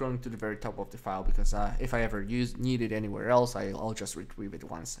 I'm scrolling to the very top of the file because if I ever need it anywhere else, I'll just retrieve it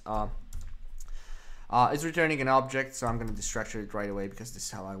once. It's returning an object, so I'm going to destructure it right away because this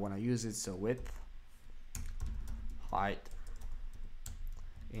is how I want to use it. So width, height,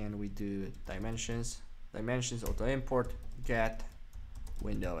 and we do dimensions. Dimensions auto import get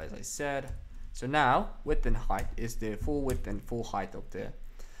window, as I said. So now width and height is the full width and full height of the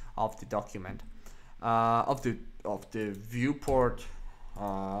document, of the viewport,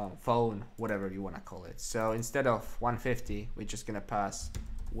 phone, whatever you want to call it. So instead of 150, we're just gonna pass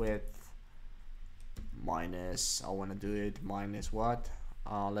width minus, I want to do it minus what?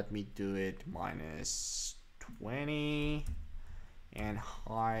 Let me do it minus 20, and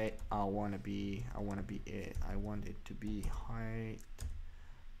height I want it to be height.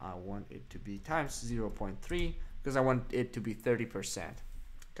 I want it to be times 0.3 because I want it to be 30%.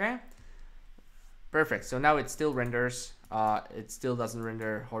 Okay, perfect. So now it still renders. It still doesn't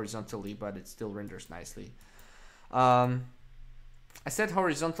render horizontally, but it still renders nicely. I said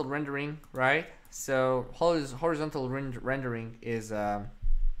horizontal rendering, right? So horizontal rendering is a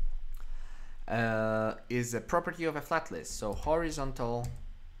property of a flat list. So horizontal,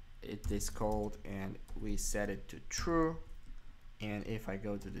 it is called, and we set it to true. And if I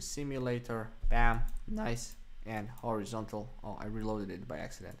go to the simulator, bam, nice, and horizontal. Oh, I reloaded it by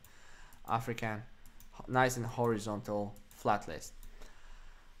accident. African, nice and horizontal flat list.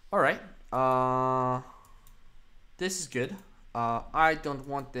 All right, this is good. I don't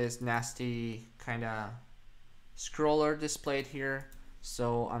want this nasty kind of scroller displayed here,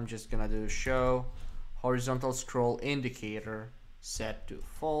 so I'm just gonna do show horizontal scroll indicator set to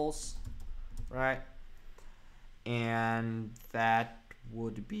false, right? And that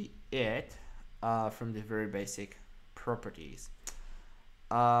would be it from the very basic properties.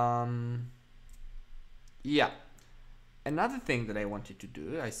 Yeah, another thing that I wanted to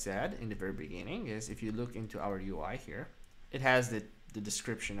do, I said in the very beginning, is if you look into our UI here, it has the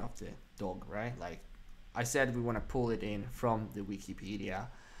description of the dog, right? Like I said, we want to pull it in from the Wikipedia.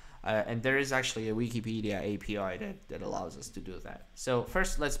 And there is actually a Wikipedia API that allows us to do that. So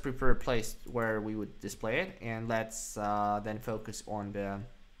first, let's prepare a place where we would display it, and let's then focus on the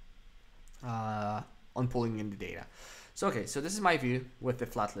on pulling in the data. So okay, so this is my view with the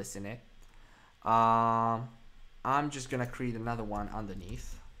flat list in it. I'm just gonna create another one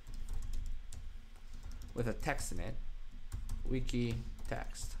underneath with a text in it, wiki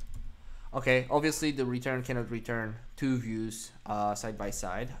text. Okay, obviously the return cannot return two views side by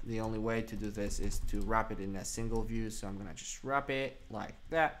side. The only way to do this is to wrap it in a single view. So I'm gonna just wrap it like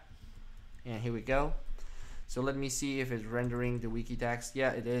that. And here we go. So let me see if it's rendering the wiki text.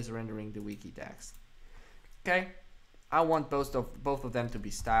 Yeah, it is rendering the wiki text. Okay, I want both of them to be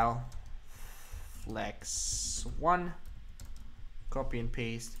style flex 1. Copy and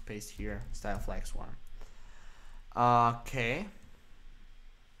paste here, style flex 1. Okay.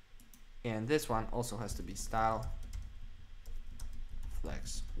 And this one also has to be style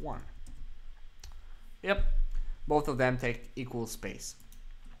flex 1. Yep, both of them take equal space.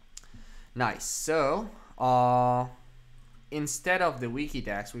 Nice. So instead of the wiki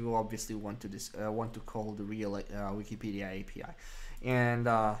text, we will obviously want to call the real Wikipedia API. And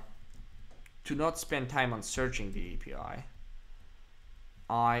to not spend time on searching the API,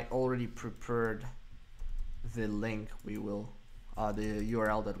 I already prepared the link we will the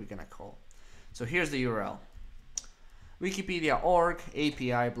URL that we're gonna call. So here's the URL: wikipedia.org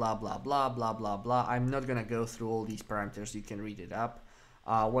API blah blah blah blah blah blah. I'm not gonna go through all these parameters, you can read it up.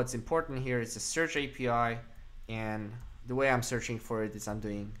 What's important here is the search API, and the way I'm searching for it is I'm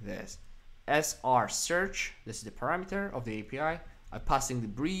doing this sr search. This is the parameter of the API. I'm passing the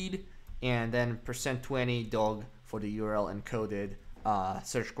breed and then %20 dog for the URL encoded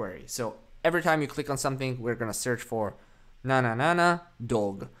search query. So every time you click on something, we're gonna search for na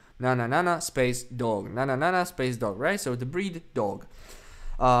dog, na space dog, na space dog, right? So the breed dog.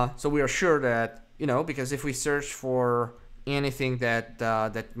 So we are sure that, you know, because if we search for anything that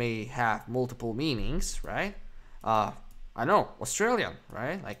that may have multiple meanings, right? I know, Australian,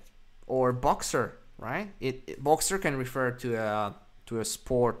 right? Like, or boxer, right? Boxer can refer to a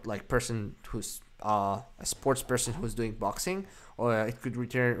sport, like person who's a sports person who's doing boxing, or it could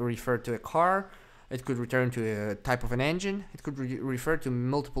refer to a car. It could return to a type of an engine. It could refer to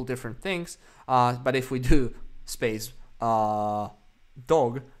multiple different things. But if we do space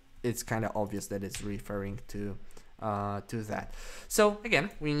dog, it's kind of obvious that it's referring to that. So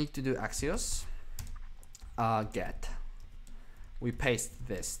again, we need to do Axios get. We paste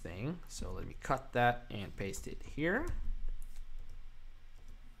this thing. So let me cut that and paste it here.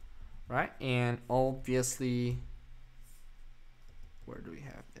 right? And obviously, where do we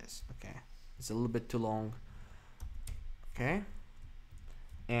have this? Okay, it's a little bit too long. Okay,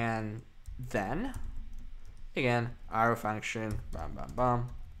 and then again, arrow function, bam, bam, bam,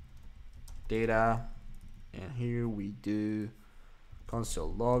 data, and here we do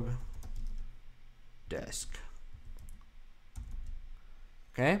console log desk.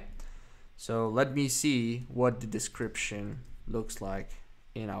 Okay, so let me see what the description looks like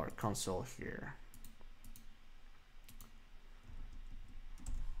in our console here.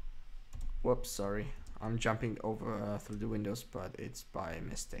 Whoops, sorry, I'm jumping over through the windows, but it's by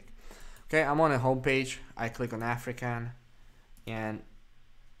mistake. Okay, I'm on a home page. I click on African and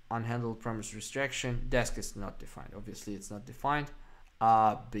unhandled promise restriction. Desk is not defined. Obviously, it's not defined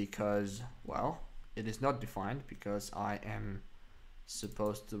because, well, it is not defined because I am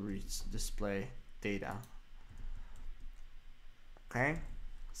supposed to display data. Okay,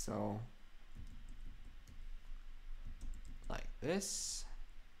 so like this,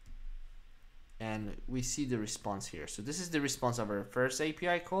 and we see the response here. So this is the response of our first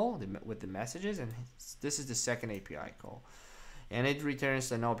API call with the messages, and this is the second API call, and it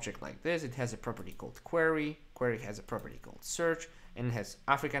returns an object like this. It has a property called query. Query has a property called search, and it has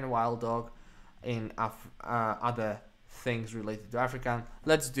African wild dog and other things related to African.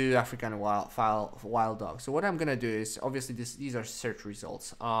 Let's do African wild dog. So what I'm gonna do is, obviously these are search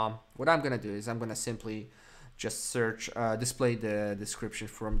results. What I'm gonna do is I'm gonna simply just search, display the description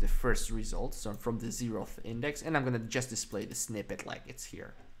from the first result, so from the 0th index, and I'm gonna just display the snippet like it's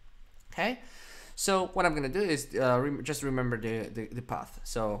here. Okay, so what I'm gonna do is just remember the path.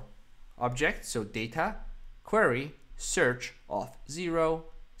 So object, so data, query, search of 0,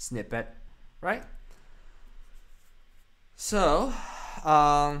 snippet, right? So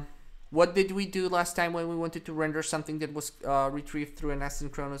what did we do last time when we wanted to render something that was retrieved through an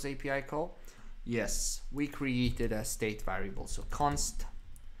asynchronous API call? Yes, we created a state variable. So const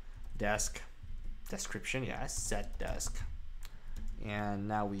desk description, yes, set desk, and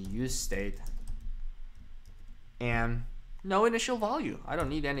now we use state and no initial value. I don't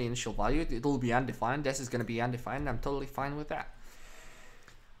need any initial value. It'll be undefined. This is going to be undefined. I'm totally fine with that.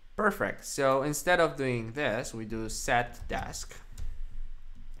 Perfect. So instead of doing this, we do set desk.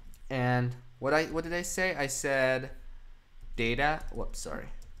 And what did I say? I said data. Whoops, sorry.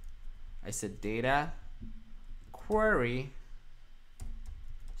 I said data query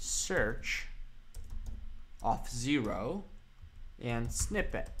search of 0 and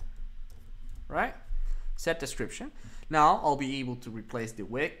snippet. Right? Set description. Now I'll be able to replace the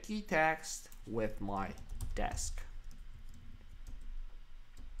wiki text with my desk.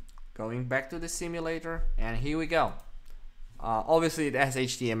 Going back to the simulator, and here we go. Obviously it has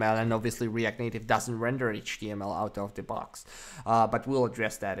HTML, and obviously React Native doesn't render HTML out of the box, but we'll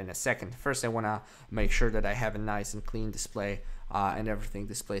address that in a second. First I want to make sure that I have a nice and clean display and everything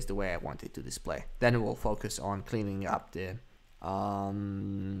displays the way I want it to display. Then we'll focus on cleaning up the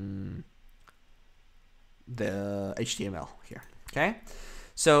HTML here. Okay,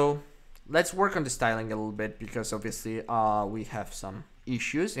 so let's work on the styling a little bit, because obviously we have some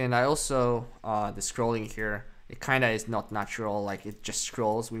issues, and I also the scrolling here, it kind of is not natural, like it just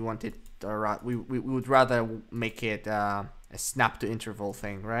scrolls. We want it we would rather make it a snap to interval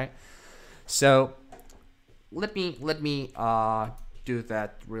thing, right? So let me do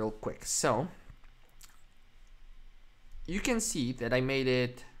that real quick. So you can see that I made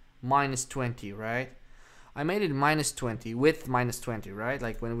it -20, right? I made it -20, width -20, right?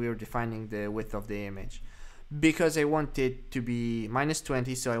 Like when we were defining the width of the image, because I want it to be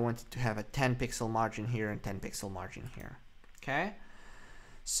 -20, so I want it to have a 10 pixel margin here and 10 pixel margin here. Okay,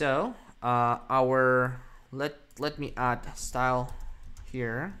 so let me add style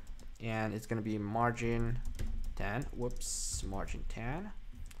here, and it's gonna be margin 10. Whoops, margin 10.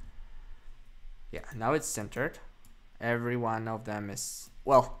 Yeah, now it's centered. Every one of them is,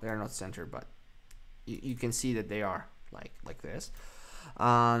 well, they're not centered, but you can see that they are like this.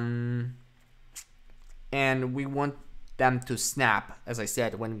 And we want them to snap. As I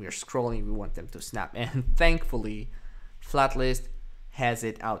said, when we're scrolling, we want them to snap. And thankfully, Flatlist has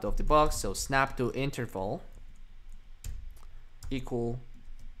it out of the box. So snap to interval equal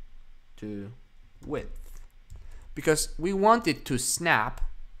to width, because we want it to snap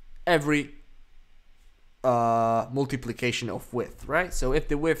every multiplication of width, right? So if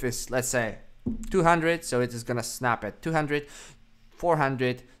the width is, let's say, 200, so it is gonna snap at 200,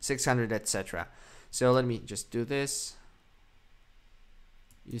 400, 600, etc. So let me just do this.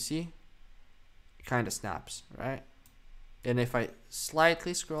 You see, it kind of snaps, right? And if I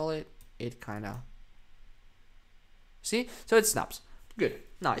slightly scroll it, it kind of, see, so it snaps. Good,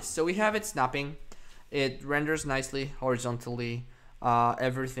 nice. So we have it snapping. It renders nicely horizontally.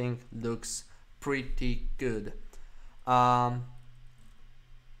 Everything looks pretty good.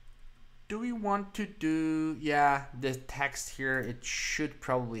 Do we want to do, yeah, the text here, it should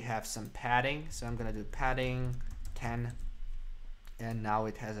probably have some padding. So I'm gonna do padding 10, and now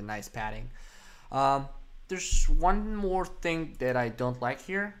it has a nice padding. There's one more thing that I don't like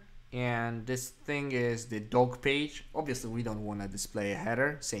here, and this thing is the dog page. Obviously we don't want to display a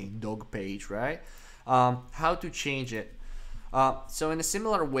header saying dog page, right? How to change it? So in a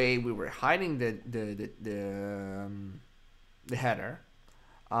similar way, we were hiding the header.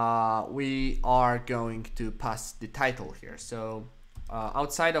 We are going to pass the title here. So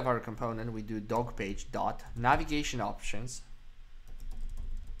outside of our component, we do dog page dot navigation options,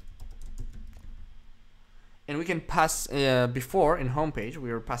 and we can pass before in homepage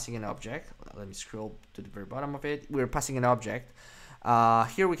we were passing an object. Let me scroll to the very bottom of it. We were passing an object.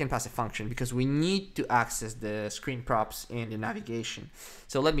 Here we can pass a function because we need to access the screen props in the navigation.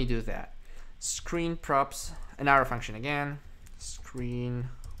 So let me do that. Screen props, an arrow function again, screen,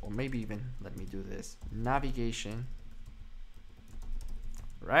 or maybe even let me do this, navigation,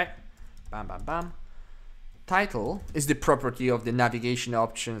 right? Bam, bam, bam. Title is the property of the navigation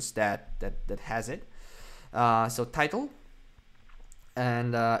options that has it. So title,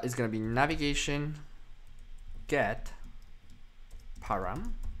 and it's gonna be navigation get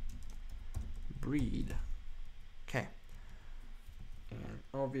param breed. Okay, and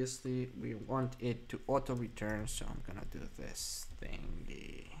obviously we want it to auto return, so I'm gonna do this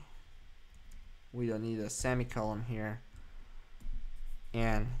thingy. We don't need a semicolon here,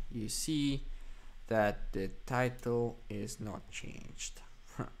 and you see that the title is not changed.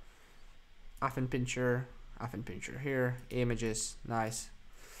 Affenpinscher here, images, nice.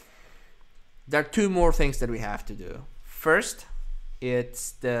 There are two more things that we have to do. First,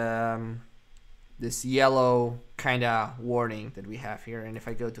 it's the this yellow kind of warning that we have here, and if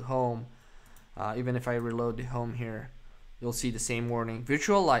I go to home, even if I reload the home here, you'll see the same warning.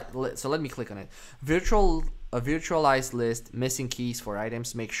 So let me click on it. Virtualized list missing keys for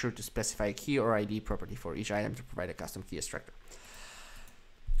items. Make sure to specify a key or ID property for each item to provide a custom key extractor.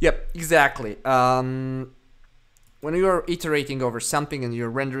 Yep, exactly. When you are iterating over something and you're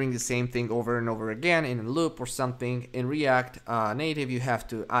rendering the same thing over and over again in a loop or something, in React Native you have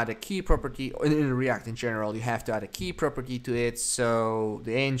to add a key property, in React in general you have to add a key property to it, so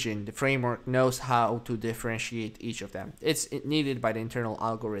the engine, the framework, knows how to differentiate each of them. It's needed by the internal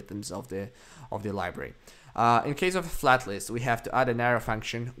algorithms of the library. In case of a flat list, we have to add an arrow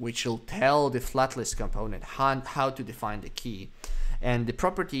function which will tell the flat list component how to define the key. And the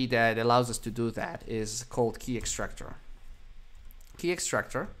property that allows us to do that is called key extractor. Key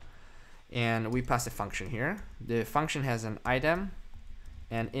extractor, and we pass a function here. The function has an item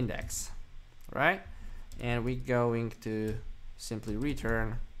and index, right? And we're going to simply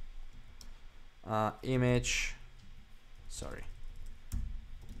return image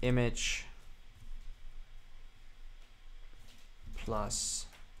plus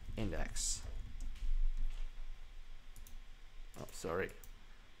index. Oh, sorry.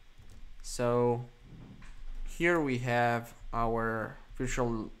 So here we have our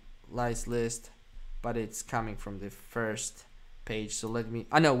virtualized list, but it's coming from the first page. So let me,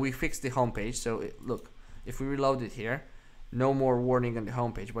 no, we fixed the home page. So look, if we reload it here, no more warning on the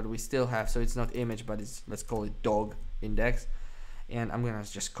home page, but we still have, so it's not image, but it's, let's call it dog index. And I'm gonna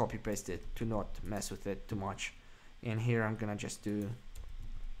just copy paste it to not mess with it too much. And here I'm gonna just do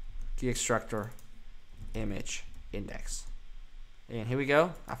key extractor image index. And here we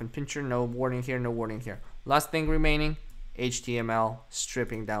go, Affenpinscher, no warning here, no warning here. Last thing remaining, HTML,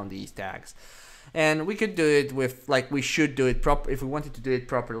 stripping down these tags. And we could do it with, like we should do it if we wanted to do it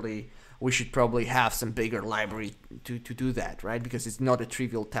properly, we should probably have some bigger library to do that, right? Because it's not a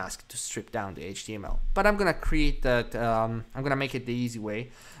trivial task to strip down the HTML. But I'm gonna create that, I'm gonna make it the easy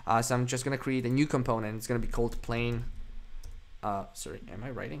way. So I'm just gonna create a new component. It's gonna be called plain, sorry, am I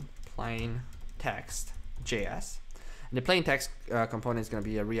writing? Plain text JS. And the plain text component is going to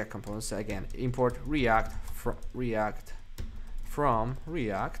be a React component. So again, import React from React.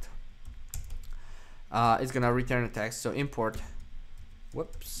 It's going to return a text. So import,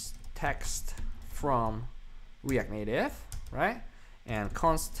 text from React Native, right? And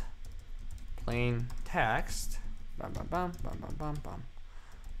const plain text, bam, bam, bam, bam, bam, bam, bam,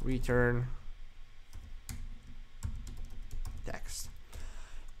 return text.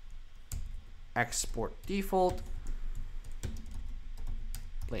 Export default.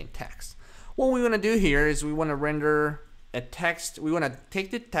 Plain text. What we want to do here is we want to render a text. We want to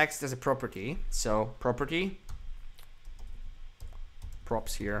take the text as a property. So property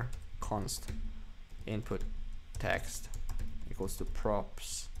props here, const input text equals to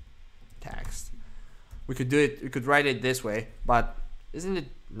props text. We could do it, we could write it this way, but isn't it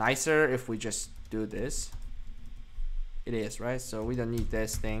nicer if we just do this? It is, right? So we don't need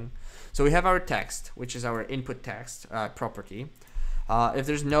this thing. So we have our text, which is our input text property. If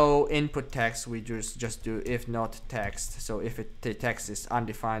there's no input text, we just do if not text. So if the text is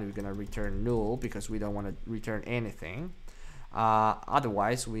undefined, we're gonna return null because we don't want to return anything.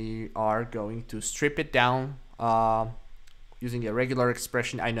 Otherwise, we are going to strip it down using a regular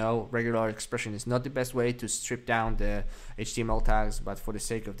expression. I know regular expression is not the best way to strip down the HTML tags, but for the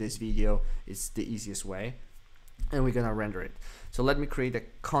sake of this video, it's the easiest way. And we're gonna render it. So let me create a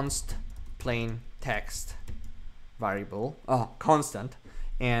const plain text variable, constant,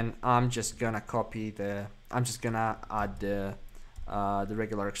 and I'm just gonna I'm just gonna add the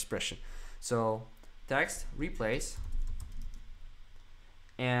regular expression. So text replace,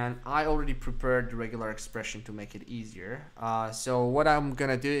 and I already prepared the regular expression to make it easier. So what I'm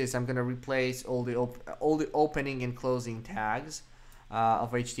gonna do is I'm gonna replace all the opening and closing tags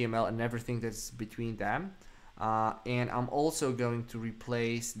of HTML and everything that's between them. And I'm also going to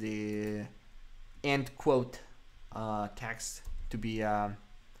replace the end quote text to be a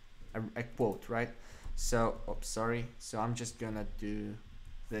quote, right? So, oops, sorry. So I'm just gonna do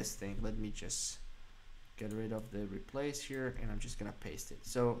this thing. Let me just get rid of the replace here, and I'm just gonna paste it.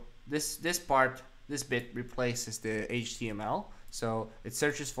 So this bit replaces the HTML. So it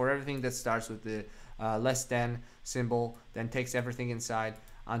searches for everything that starts with the less than symbol, then takes everything inside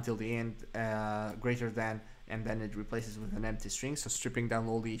until the end greater than, and then it replaces with an empty string, so stripping down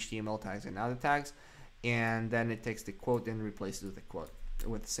all the HTML tags and other tags, and then it takes the quote and replaces with a quote,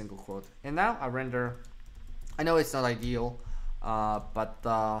 with a single quote. And now I render. I know it's not ideal, but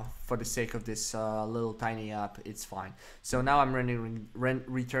for the sake of this little tiny app, it's fine. So now I'm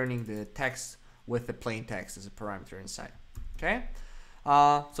returning the text with the plain text as a parameter inside. Okay.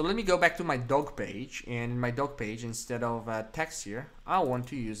 So let me go back to my dog page, and in my dog page, instead of text here, I want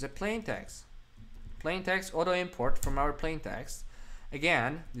to use a plain text. Plain text auto import from our plain text.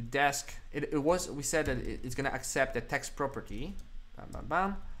 Again, the desk, we said that it's gonna accept a text property, bam, bam,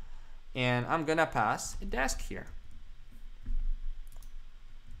 bam, and I'm gonna pass a desk here.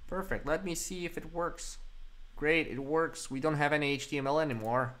 Perfect. Let me see if it works. Great, it works. We don't have any HTML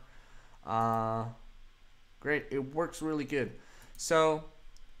anymore. Great, it works really good. So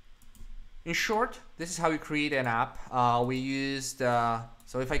in short, this is how we create an app. We used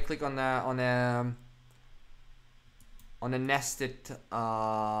so if I click on a nested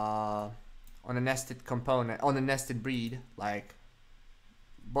component, on a nested breed, like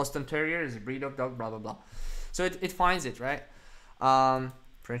Boston Terrier is a breed of dog, blah blah blah. So it finds it, right?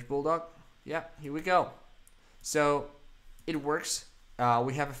 French Bulldog, yeah, here we go. So it works.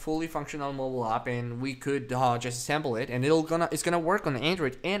 We have a fully functional mobile app, and we could just assemble it, and it's gonna work on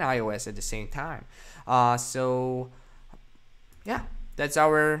Android and iOS at the same time. So yeah, that's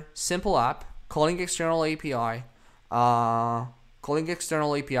our simple app, calling external API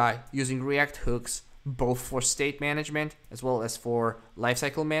using React hooks, both for state management as well as for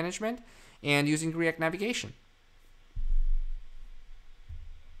lifecycle management, and using React navigation.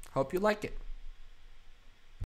 Hope you like it.